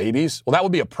emotional babies, well, that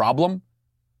would be a problem.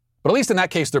 But at least in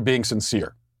that case, they're being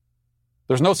sincere.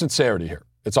 There's no sincerity here.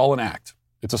 It's all an act.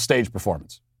 It's a stage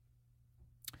performance.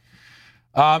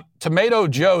 Tomato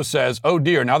Joe says, oh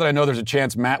dear, now that I know there's a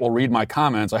chance Matt will read my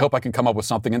comments, I hope I can come up with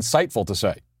something insightful to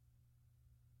say.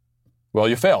 Well,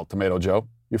 you failed, Tomato Joe.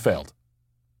 You failed.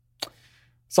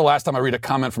 It's the last time I read a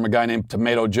comment from a guy named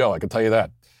Tomato Joe, I can tell you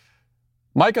that.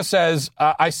 Micah says,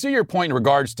 I see your point in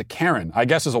regards to Karen. I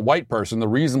guess as a white person, the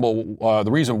reason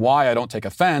why I don't take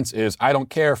offense is I don't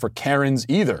care for Karens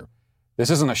either. This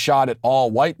isn't a shot at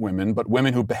all white women, but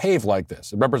women who behave like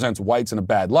this. It represents whites in a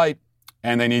bad light,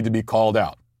 and they need to be called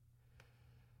out.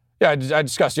 Yeah, I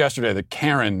discussed yesterday that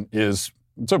Karen it's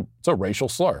a racial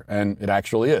slur, and it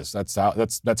actually is. That's how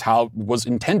it was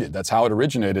intended. That's how it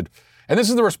originated. And this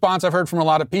is the response I've heard from a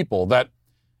lot of people that,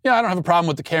 I don't have a problem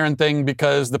with the Karen thing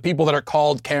because the people that are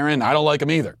called Karen, I don't like them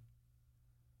either.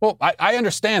 Well, I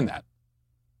understand that.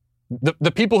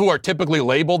 The people who are typically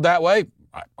labeled that way,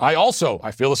 I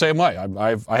feel the same way.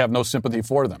 I have no sympathy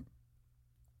for them.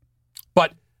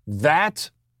 But that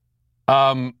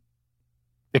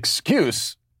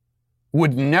excuse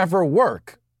would never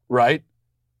work, right,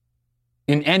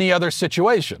 in any other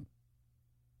situation.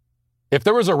 If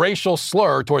there was a racial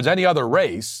slur towards any other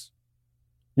race,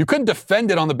 you couldn't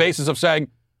defend it on the basis of saying,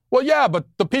 well, yeah, but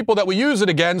the people that we use it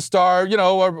against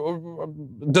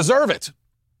deserve it.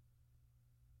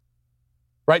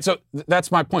 Right? So that's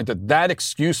my point, that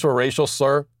excuse for a racial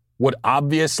slur would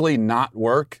obviously not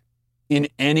work in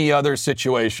any other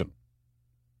situation.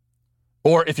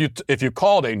 Or if you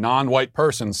called a non-white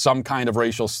person some kind of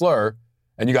racial slur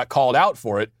and you got called out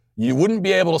for it, you wouldn't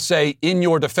be able to say in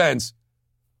your defense,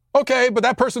 okay, but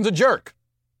that person's a jerk,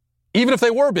 even if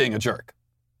they were being a jerk.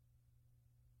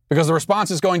 Because the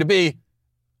response is going to be,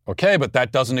 okay, but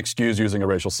that doesn't excuse using a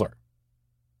racial slur.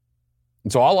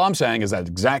 And so all I'm saying is that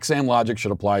exact same logic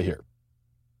should apply here.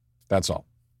 That's all.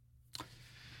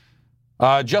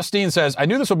 Justine says, I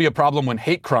knew this would be a problem when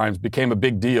hate crimes became a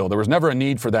big deal. There was never a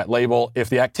need for that label. If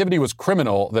the activity was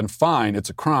criminal, then fine, it's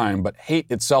a crime. But hate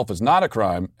itself is not a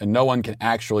crime, and no one can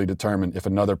actually determine if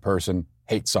another person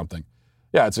hates something.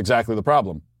 Yeah, it's exactly the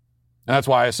problem. And that's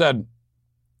why I said,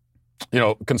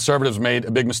 conservatives made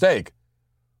a big mistake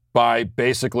by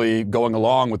basically going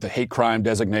along with the hate crime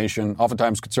designation.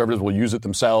 Oftentimes conservatives will use it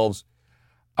themselves.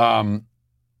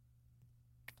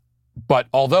 But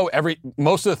although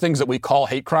most of the things that we call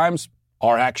hate crimes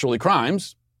are actually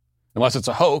crimes, unless it's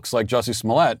a hoax like Jussie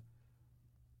Smollett,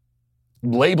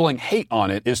 labeling hate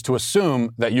on it is to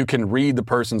assume that you can read the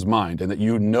person's mind and that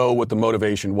you know what the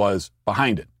motivation was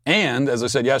behind it. And, as I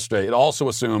said yesterday, it also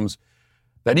assumes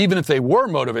that even if they were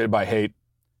motivated by hate,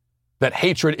 that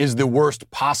hatred is the worst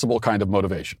possible kind of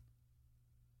motivation.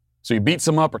 So you beat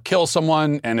someone up or kill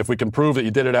someone, and if we can prove that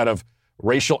you did it out of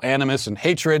racial animus and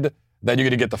hatred, then you're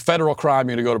going to get the federal crime,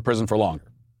 you're going to go to prison for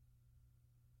longer.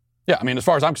 Yeah, I mean, as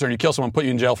far as I'm concerned, you kill someone, put you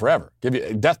in jail forever. Give you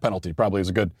a death penalty probably is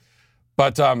a good.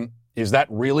 But is that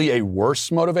really a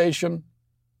worse motivation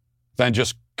than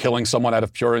just killing someone out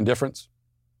of pure indifference?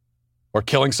 Or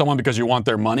killing someone because you want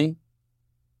their money?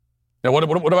 Now, what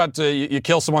about you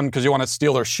kill someone because you want to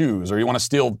steal their shoes or you want to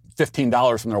steal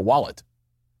 $15 from their wallet?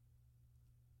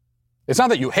 It's not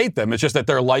that you hate them, it's just that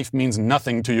their life means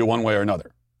nothing to you one way or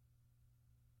another.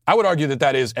 I would argue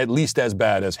that is at least as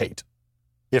bad as hate,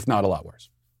 if not a lot worse.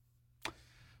 So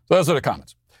those are the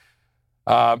comments.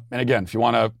 And again, if you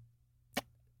want to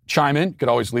chime in, you could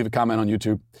always leave a comment on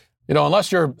YouTube.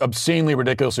 Unless you're obscenely,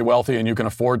 ridiculously wealthy and you can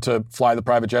afford to fly the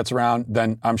private jets around,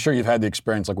 then I'm sure you've had the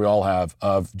experience like we all have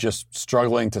of just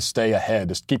struggling to stay ahead,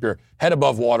 just keep your head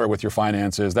above water with your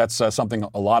finances. That's something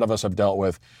a lot of us have dealt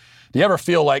with. Do you ever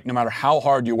feel like no matter how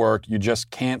hard you work, you just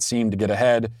can't seem to get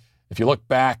ahead? If you look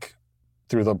back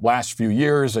through the last few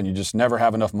years and you just never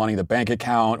have enough money in the bank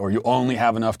account or you only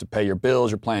have enough to pay your bills,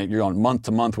 you're on month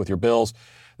to month with your bills,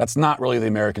 That's not really the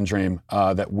American dream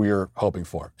that we're hoping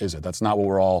for, is it? That's not what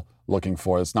we're all looking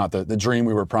for. It's not the dream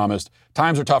we were promised.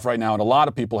 Times are tough right now, and a lot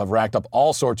of people have racked up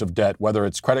all sorts of debt, whether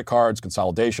it's credit cards,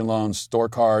 consolidation loans, store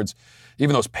cards,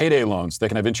 even those payday loans. They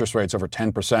can have interest rates over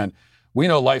 10%. We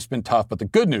know life's been tough, but the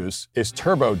good news is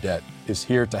Turbo Debt is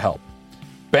here to help.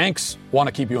 Banks want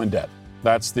to keep you in debt.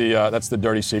 That's the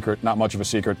dirty secret, not much of a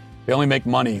secret. They only make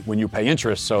money when you pay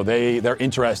interest, so they're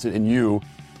interested in you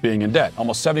being in debt.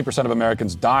 Almost 70% of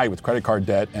Americans die with credit card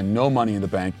debt and no money in the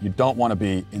bank. You don't want to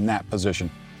be in that position.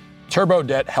 Turbo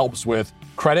Debt helps with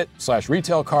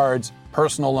credit/retail cards,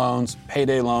 personal loans,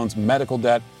 payday loans, medical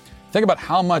debt. Think about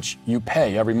how much you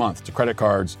pay every month to credit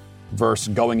cards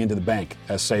versus going into the bank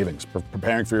as savings,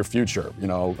 preparing for your future,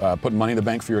 putting money in the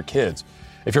bank for your kids.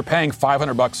 If you're paying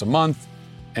 $500 a month,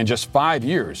 in just 5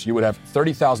 years, you would have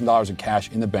 $30,000 in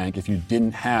cash in the bank if you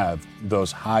didn't have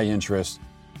those high-interest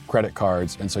credit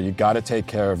cards. And so you got to take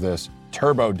care of this.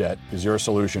 Turbo Debt is your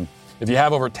solution. If you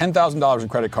have over $10,000 in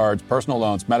credit cards, personal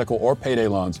loans, medical, or payday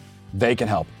loans, they can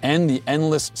help. End the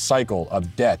endless cycle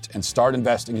of debt and start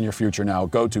investing in your future now.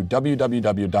 Go to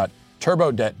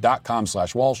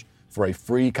www.turbodebt.com/Walsh for a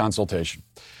free consultation.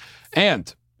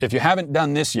 And if you haven't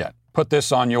done this yet, put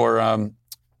this on your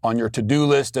to-do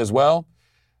list as well.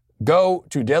 Go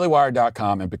to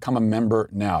dailywire.com and become a member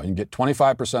now. You can get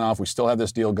 25% off. We still have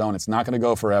this deal going. It's not going to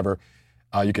go forever.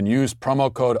 You can use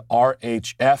promo code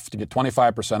RHF to get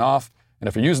 25% off. And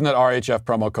if you're using that RHF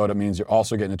promo code, it means you're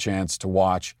also getting a chance to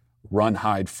watch Run,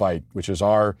 Hide, Fight, which is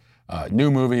our new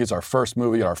movie. It's our first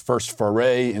movie, our first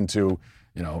foray into,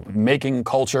 making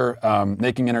culture,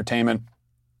 making entertainment.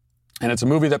 And it's a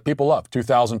movie that people love.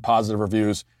 2,000 positive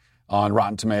reviews on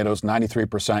Rotten Tomatoes,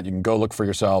 93%. You can go look for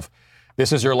yourself.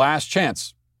 This is your last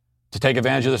chance to take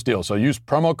advantage of this deal. So use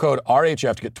promo code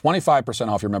RHF to get 25%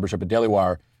 off your membership at Daily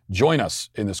Wire. Join us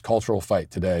in this cultural fight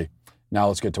today. Now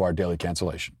let's get to our daily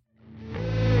cancellation.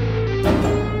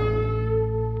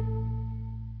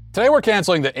 Today we're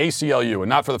canceling the ACLU, and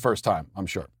not for the first time, I'm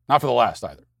sure. Not for the last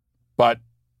either. But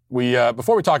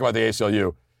before we talk about the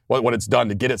ACLU, what it's done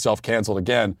to get itself canceled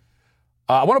again,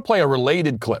 I want to play a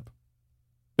related clip.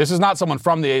 This is not someone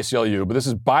from the ACLU, but this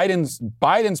is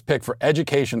Biden's pick for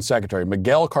Education Secretary.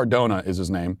 Miguel Cardona is his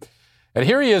name. And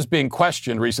here he is being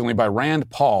questioned recently by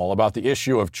Rand Paul about the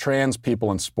issue of trans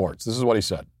people in sports. This is what he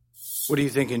said. What do you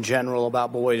think in general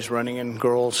about boys running in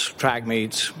girls' track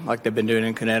meets like they've been doing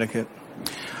in Connecticut?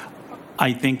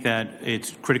 I think that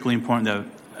it's critically important that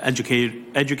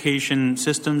education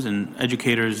systems and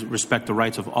educators respect the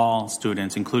rights of all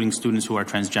students, including students who are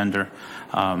transgender,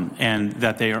 and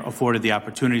that they are afforded the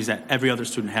opportunities that every other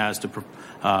student has to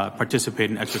participate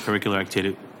in extracurricular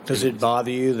activity. Does it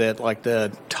bother you that like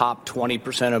the top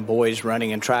 20% of boys running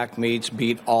in track meets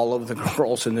beat all of the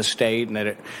girls in the state, and that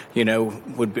it,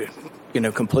 would be,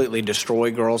 completely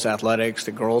destroy girls' athletics?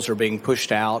 The girls are being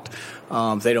pushed out.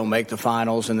 They don't make the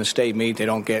finals in the state meet. They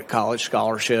don't get college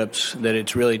scholarships, that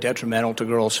it's really detrimental to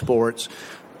girls' sports.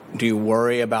 Do you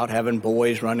worry about having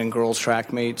boys running girls'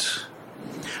 track meets?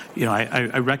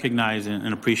 I recognize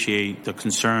and appreciate the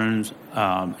concerns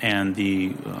and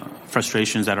the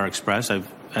frustrations that are expressed.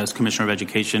 I've, as Commissioner of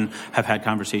Education, have had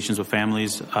conversations with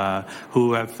families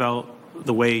who have felt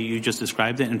the way you just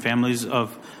described it, and families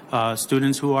of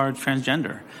students who are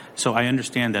transgender. So I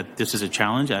understand that this is a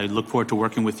challenge. I look forward to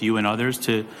working with you and others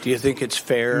to. Do you think it's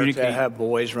fair to have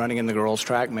boys running in the girls'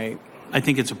 track meet? I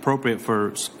think it's appropriate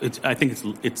I think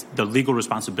it's the legal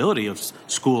responsibility of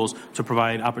schools to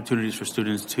provide opportunities for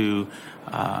students to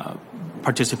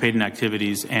participate in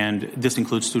activities, and this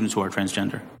includes students who are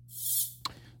transgender.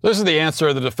 This is the answer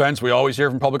of the defense we always hear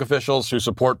from public officials who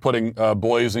support putting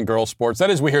boys in girls' sports.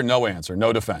 That is, we hear no answer,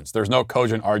 no defense. There's no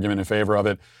cogent argument in favor of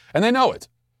it, and they know it.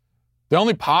 The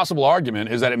only possible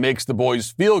argument is that it makes the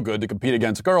boys feel good to compete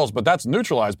against girls, but that's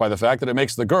neutralized by the fact that it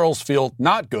makes the girls feel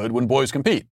not good when boys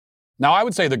compete. Now, I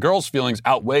would say the girls' feelings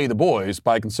outweigh the boys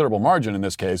by a considerable margin in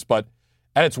this case, but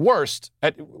at its worst,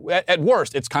 at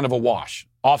worst, it's kind of a wash.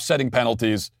 Offsetting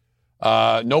penalties,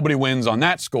 nobody wins on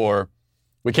that score.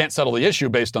 We can't settle the issue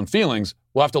based on feelings.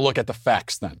 We'll have to look at the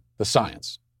facts then, the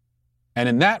science. And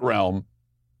in that realm,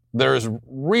 there is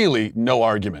really no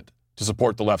argument to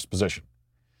support the left's position.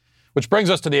 Which brings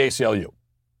us to the ACLU.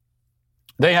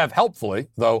 They have helpfully,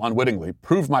 though unwittingly,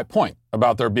 proved my point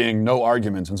about there being no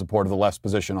arguments in support of the left's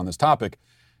position on this topic.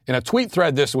 In a tweet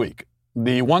thread this week,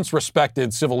 the once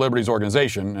respected civil liberties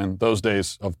organization, and those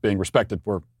days of being respected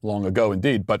were long ago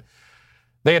indeed, but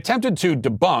they attempted to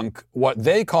debunk what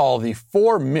they call the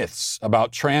 4 myths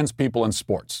about trans people in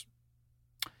sports.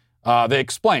 They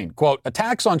explain, quote,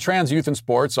 attacks on trans youth in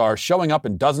sports are showing up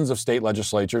in dozens of state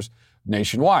legislatures.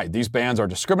 nationwide. These bans are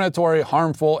discriminatory,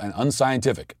 harmful, and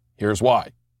unscientific. Here's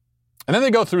why. And then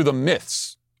they go through the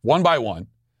myths one by one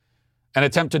and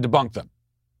attempt to debunk them.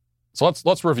 So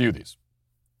let's review these.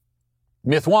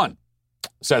 Myth 1,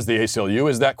 says the ACLU,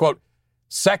 is that, quote,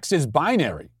 sex is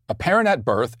binary, apparent at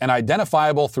birth, and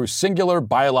identifiable through singular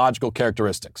biological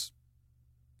characteristics.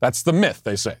 That's the myth,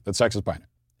 they say, that sex is binary.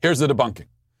 Here's the debunking.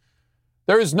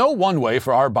 There is no one way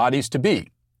for our bodies to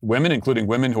be. Women, including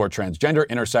women who are transgender,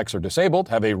 intersex, or disabled,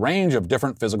 have a range of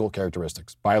different physical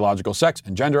characteristics. Biological sex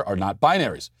and gender are not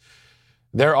binaries.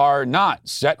 There are not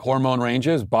set hormone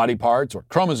ranges, body parts, or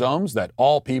chromosomes that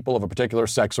all people of a particular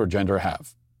sex or gender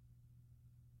have.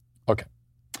 Okay.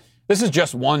 This is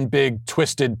just one big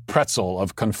twisted pretzel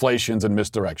of conflations and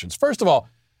misdirections. First of all,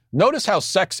 notice how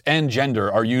sex and gender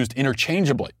are used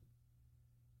interchangeably.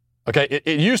 Okay,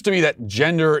 it used to be that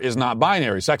gender is not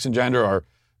binary. Sex and gender are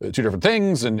two different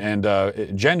things, and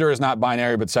gender is not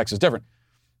binary, but sex is different.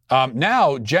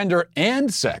 Now, gender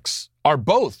and sex are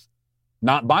both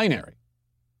not binary.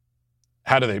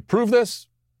 How do they prove this?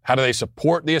 How do they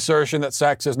support the assertion that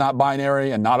sex is not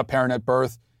binary and not apparent at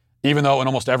birth, even though in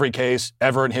almost every case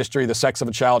ever in history, the sex of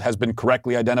a child has been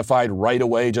correctly identified right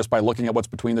away just by looking at what's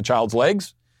between the child's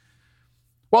legs?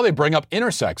 Well, they bring up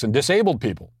intersex and disabled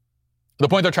people. The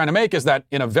point they're trying to make is that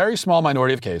in a very small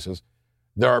minority of cases,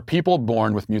 there are people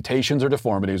born with mutations or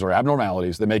deformities or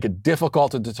abnormalities that make it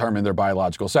difficult to determine their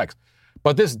biological sex.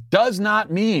 But this does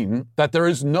not mean that there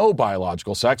is no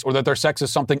biological sex or that their sex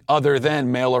is something other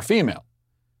than male or female.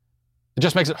 It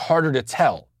just makes it harder to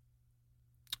tell.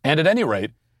 And at any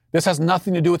rate, this has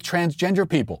nothing to do with transgender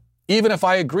people. Even if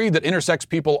I agree that intersex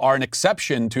people are an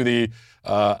exception to the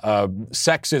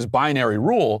sex is binary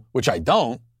rule, which I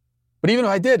don't, but even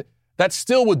if I did, that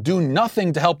still would do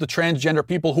nothing to help the transgender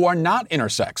people who are not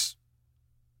intersex.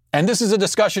 And this is a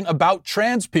discussion about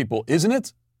trans people, isn't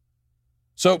it?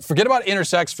 So forget about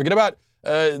intersex, forget about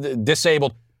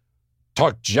disabled.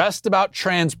 Talk just about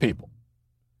trans people.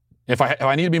 If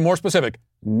I need to be more specific,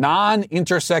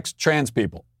 non-intersex trans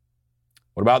people.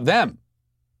 What about them?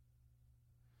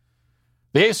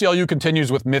 The ACLU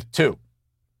continues with myth 2.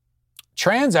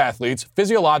 Trans athletes'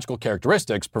 physiological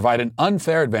characteristics provide an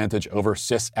unfair advantage over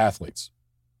cis athletes.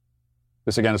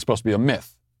 This, again, is supposed to be a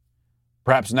myth.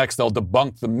 Perhaps next they'll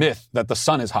debunk the myth that the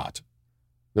sun is hot,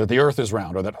 that the earth is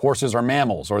round, or that horses are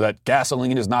mammals, or that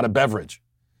gasoline is not a beverage.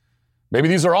 Maybe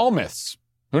these are all myths.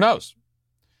 Who knows?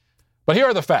 But here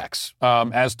are the facts,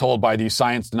 as told by the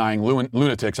science-denying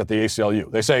lunatics at the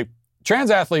ACLU. They say,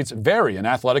 trans athletes vary in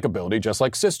athletic ability just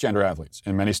like cisgender athletes.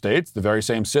 In many states, the very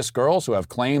same cis girls who have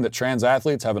claimed that trans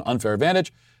athletes have an unfair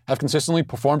advantage have consistently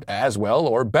performed as well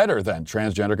or better than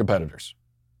transgender competitors.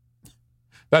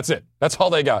 That's it. That's all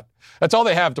they got. That's all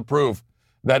they have to prove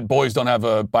that boys don't have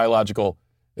a biological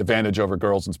advantage over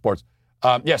girls in sports.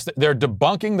 Yes, they're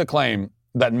debunking the claim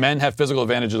that men have physical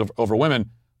advantages over women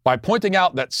by pointing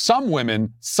out that some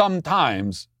women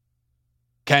sometimes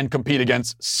can compete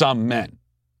against some men.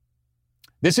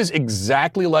 This is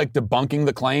exactly like debunking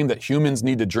the claim that humans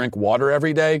need to drink water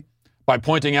every day by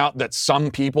pointing out that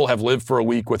some people have lived for a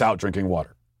week without drinking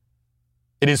water.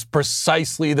 It is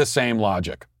precisely the same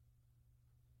logic.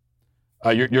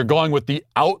 You're going with the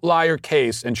outlier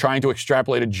case and trying to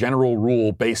extrapolate a general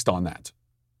rule based on that.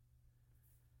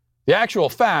 The actual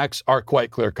facts are quite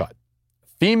clear-cut.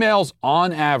 Females,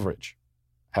 on average,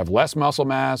 have less muscle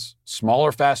mass,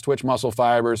 smaller fast-twitch muscle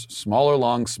fibers, smaller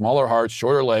lungs, smaller hearts,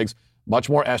 shorter legs, much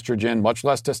more estrogen, much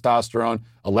less testosterone,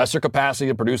 a lesser capacity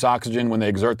to produce oxygen when they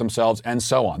exert themselves, and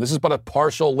so on. This is but a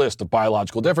partial list of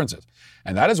biological differences.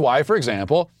 And that is why, for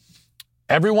example,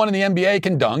 everyone in the NBA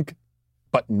can dunk,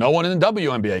 but no one in the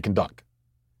WNBA can dunk.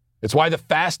 It's why the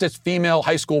fastest female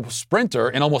high school sprinter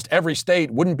in almost every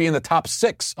state wouldn't be in the top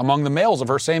 6 among the males of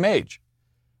her same age.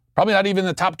 Probably not even in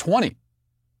the top 20.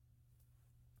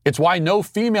 It's why no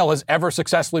female has ever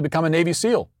successfully become a Navy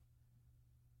SEAL.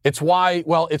 It's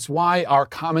why our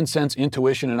common sense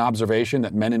intuition and observation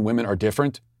that men and women are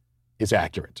different is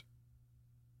accurate.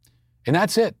 And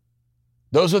that's it.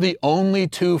 Those are the only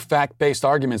 2 fact-based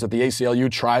arguments that the ACLU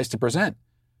tries to present.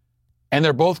 And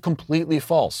they're both completely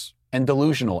false and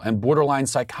delusional and borderline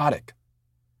psychotic.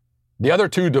 The other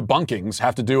 2 debunkings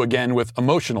have to do, again, with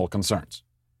emotional concerns.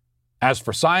 As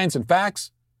for science and facts,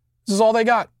 this is all they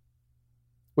got.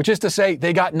 Which is to say,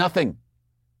 they got nothing.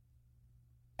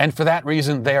 And for that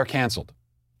reason, they are canceled.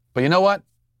 But you know what?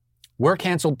 We're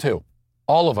canceled too.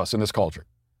 All of us in this culture.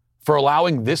 For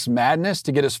allowing this madness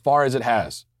to get as far as it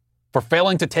has. For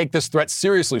failing to take this threat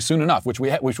seriously soon enough, which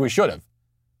we should have.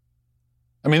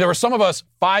 I mean, there were some of us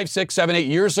 5, 6, 7, 8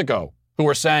 years ago who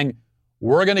were saying,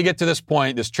 we're going to get to this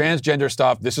point, this transgender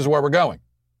stuff, this is where we're going.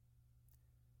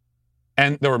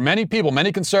 And there were many people,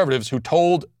 many conservatives, who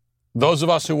told those of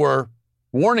us who were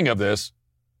warning of this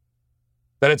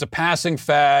that it's a passing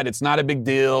fad, it's not a big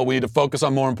deal, we need to focus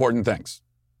on more important things.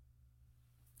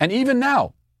 And even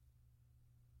now,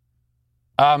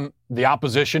 the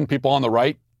opposition, people on the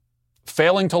right,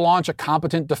 failing to launch a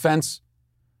competent defense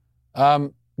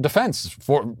of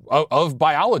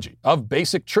biology, of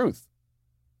basic truth.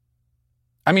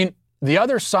 I mean, the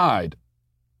other side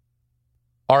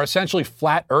are essentially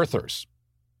flat earthers,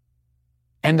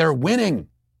 and they're winning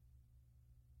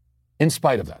in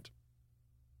spite of that.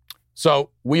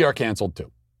 So we are canceled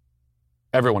too.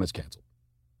 Everyone is canceled.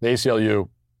 The ACLU,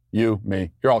 you, me,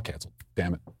 you're all canceled.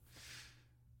 Damn it.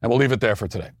 And we'll leave it there for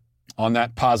today. On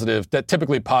that positive, that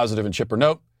typically positive and chipper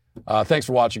note, thanks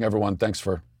for watching, everyone. Thanks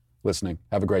for listening.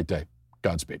 Have a great day.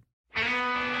 Godspeed.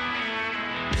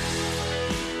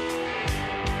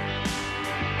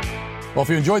 Well, if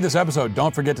you enjoyed this episode,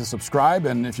 don't forget to subscribe.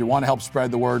 And if you want to help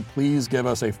spread the word, please give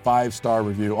us a 5-star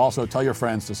review. Also, tell your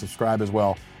friends to subscribe as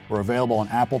well. We're available on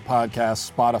Apple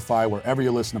Podcasts, Spotify, wherever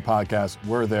you listen to podcasts.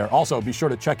 We're there. Also, be sure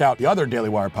to check out the other Daily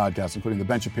Wire podcasts, including The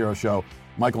Ben Shapiro Show,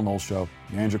 Michael Knowles Show,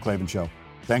 The Andrew Klavan Show.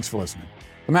 Thanks for listening.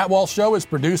 The Matt Walsh Show is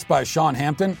produced by Sean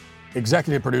Hampton,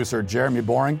 executive producer Jeremy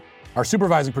Boring. Our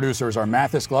supervising producers are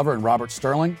Mathis Glover and Robert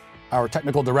Sterling. Our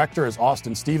technical director is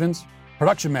Austin Stevens.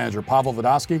 Production manager Pavel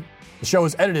Vodosky. The show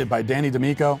is edited by Danny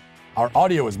D'Amico. Our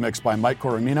audio is mixed by Mike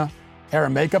Coromina. Hair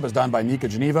and makeup is done by Nika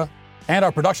Geneva. And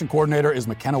our production coordinator is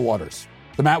McKenna Waters.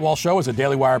 The Matt Walsh Show is a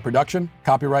Daily Wire production.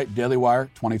 Copyright Daily Wire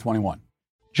 2021.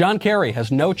 John Kerry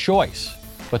has no choice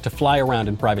but to fly around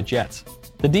in private jets.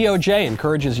 The DOJ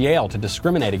encourages Yale to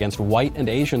discriminate against white and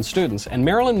Asian students, and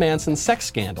Marilyn Manson's sex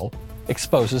scandal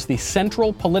exposes the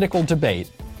central political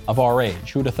debate of our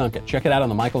age. Who'da thunk it? Check it out on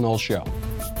The Michael Knowles Show.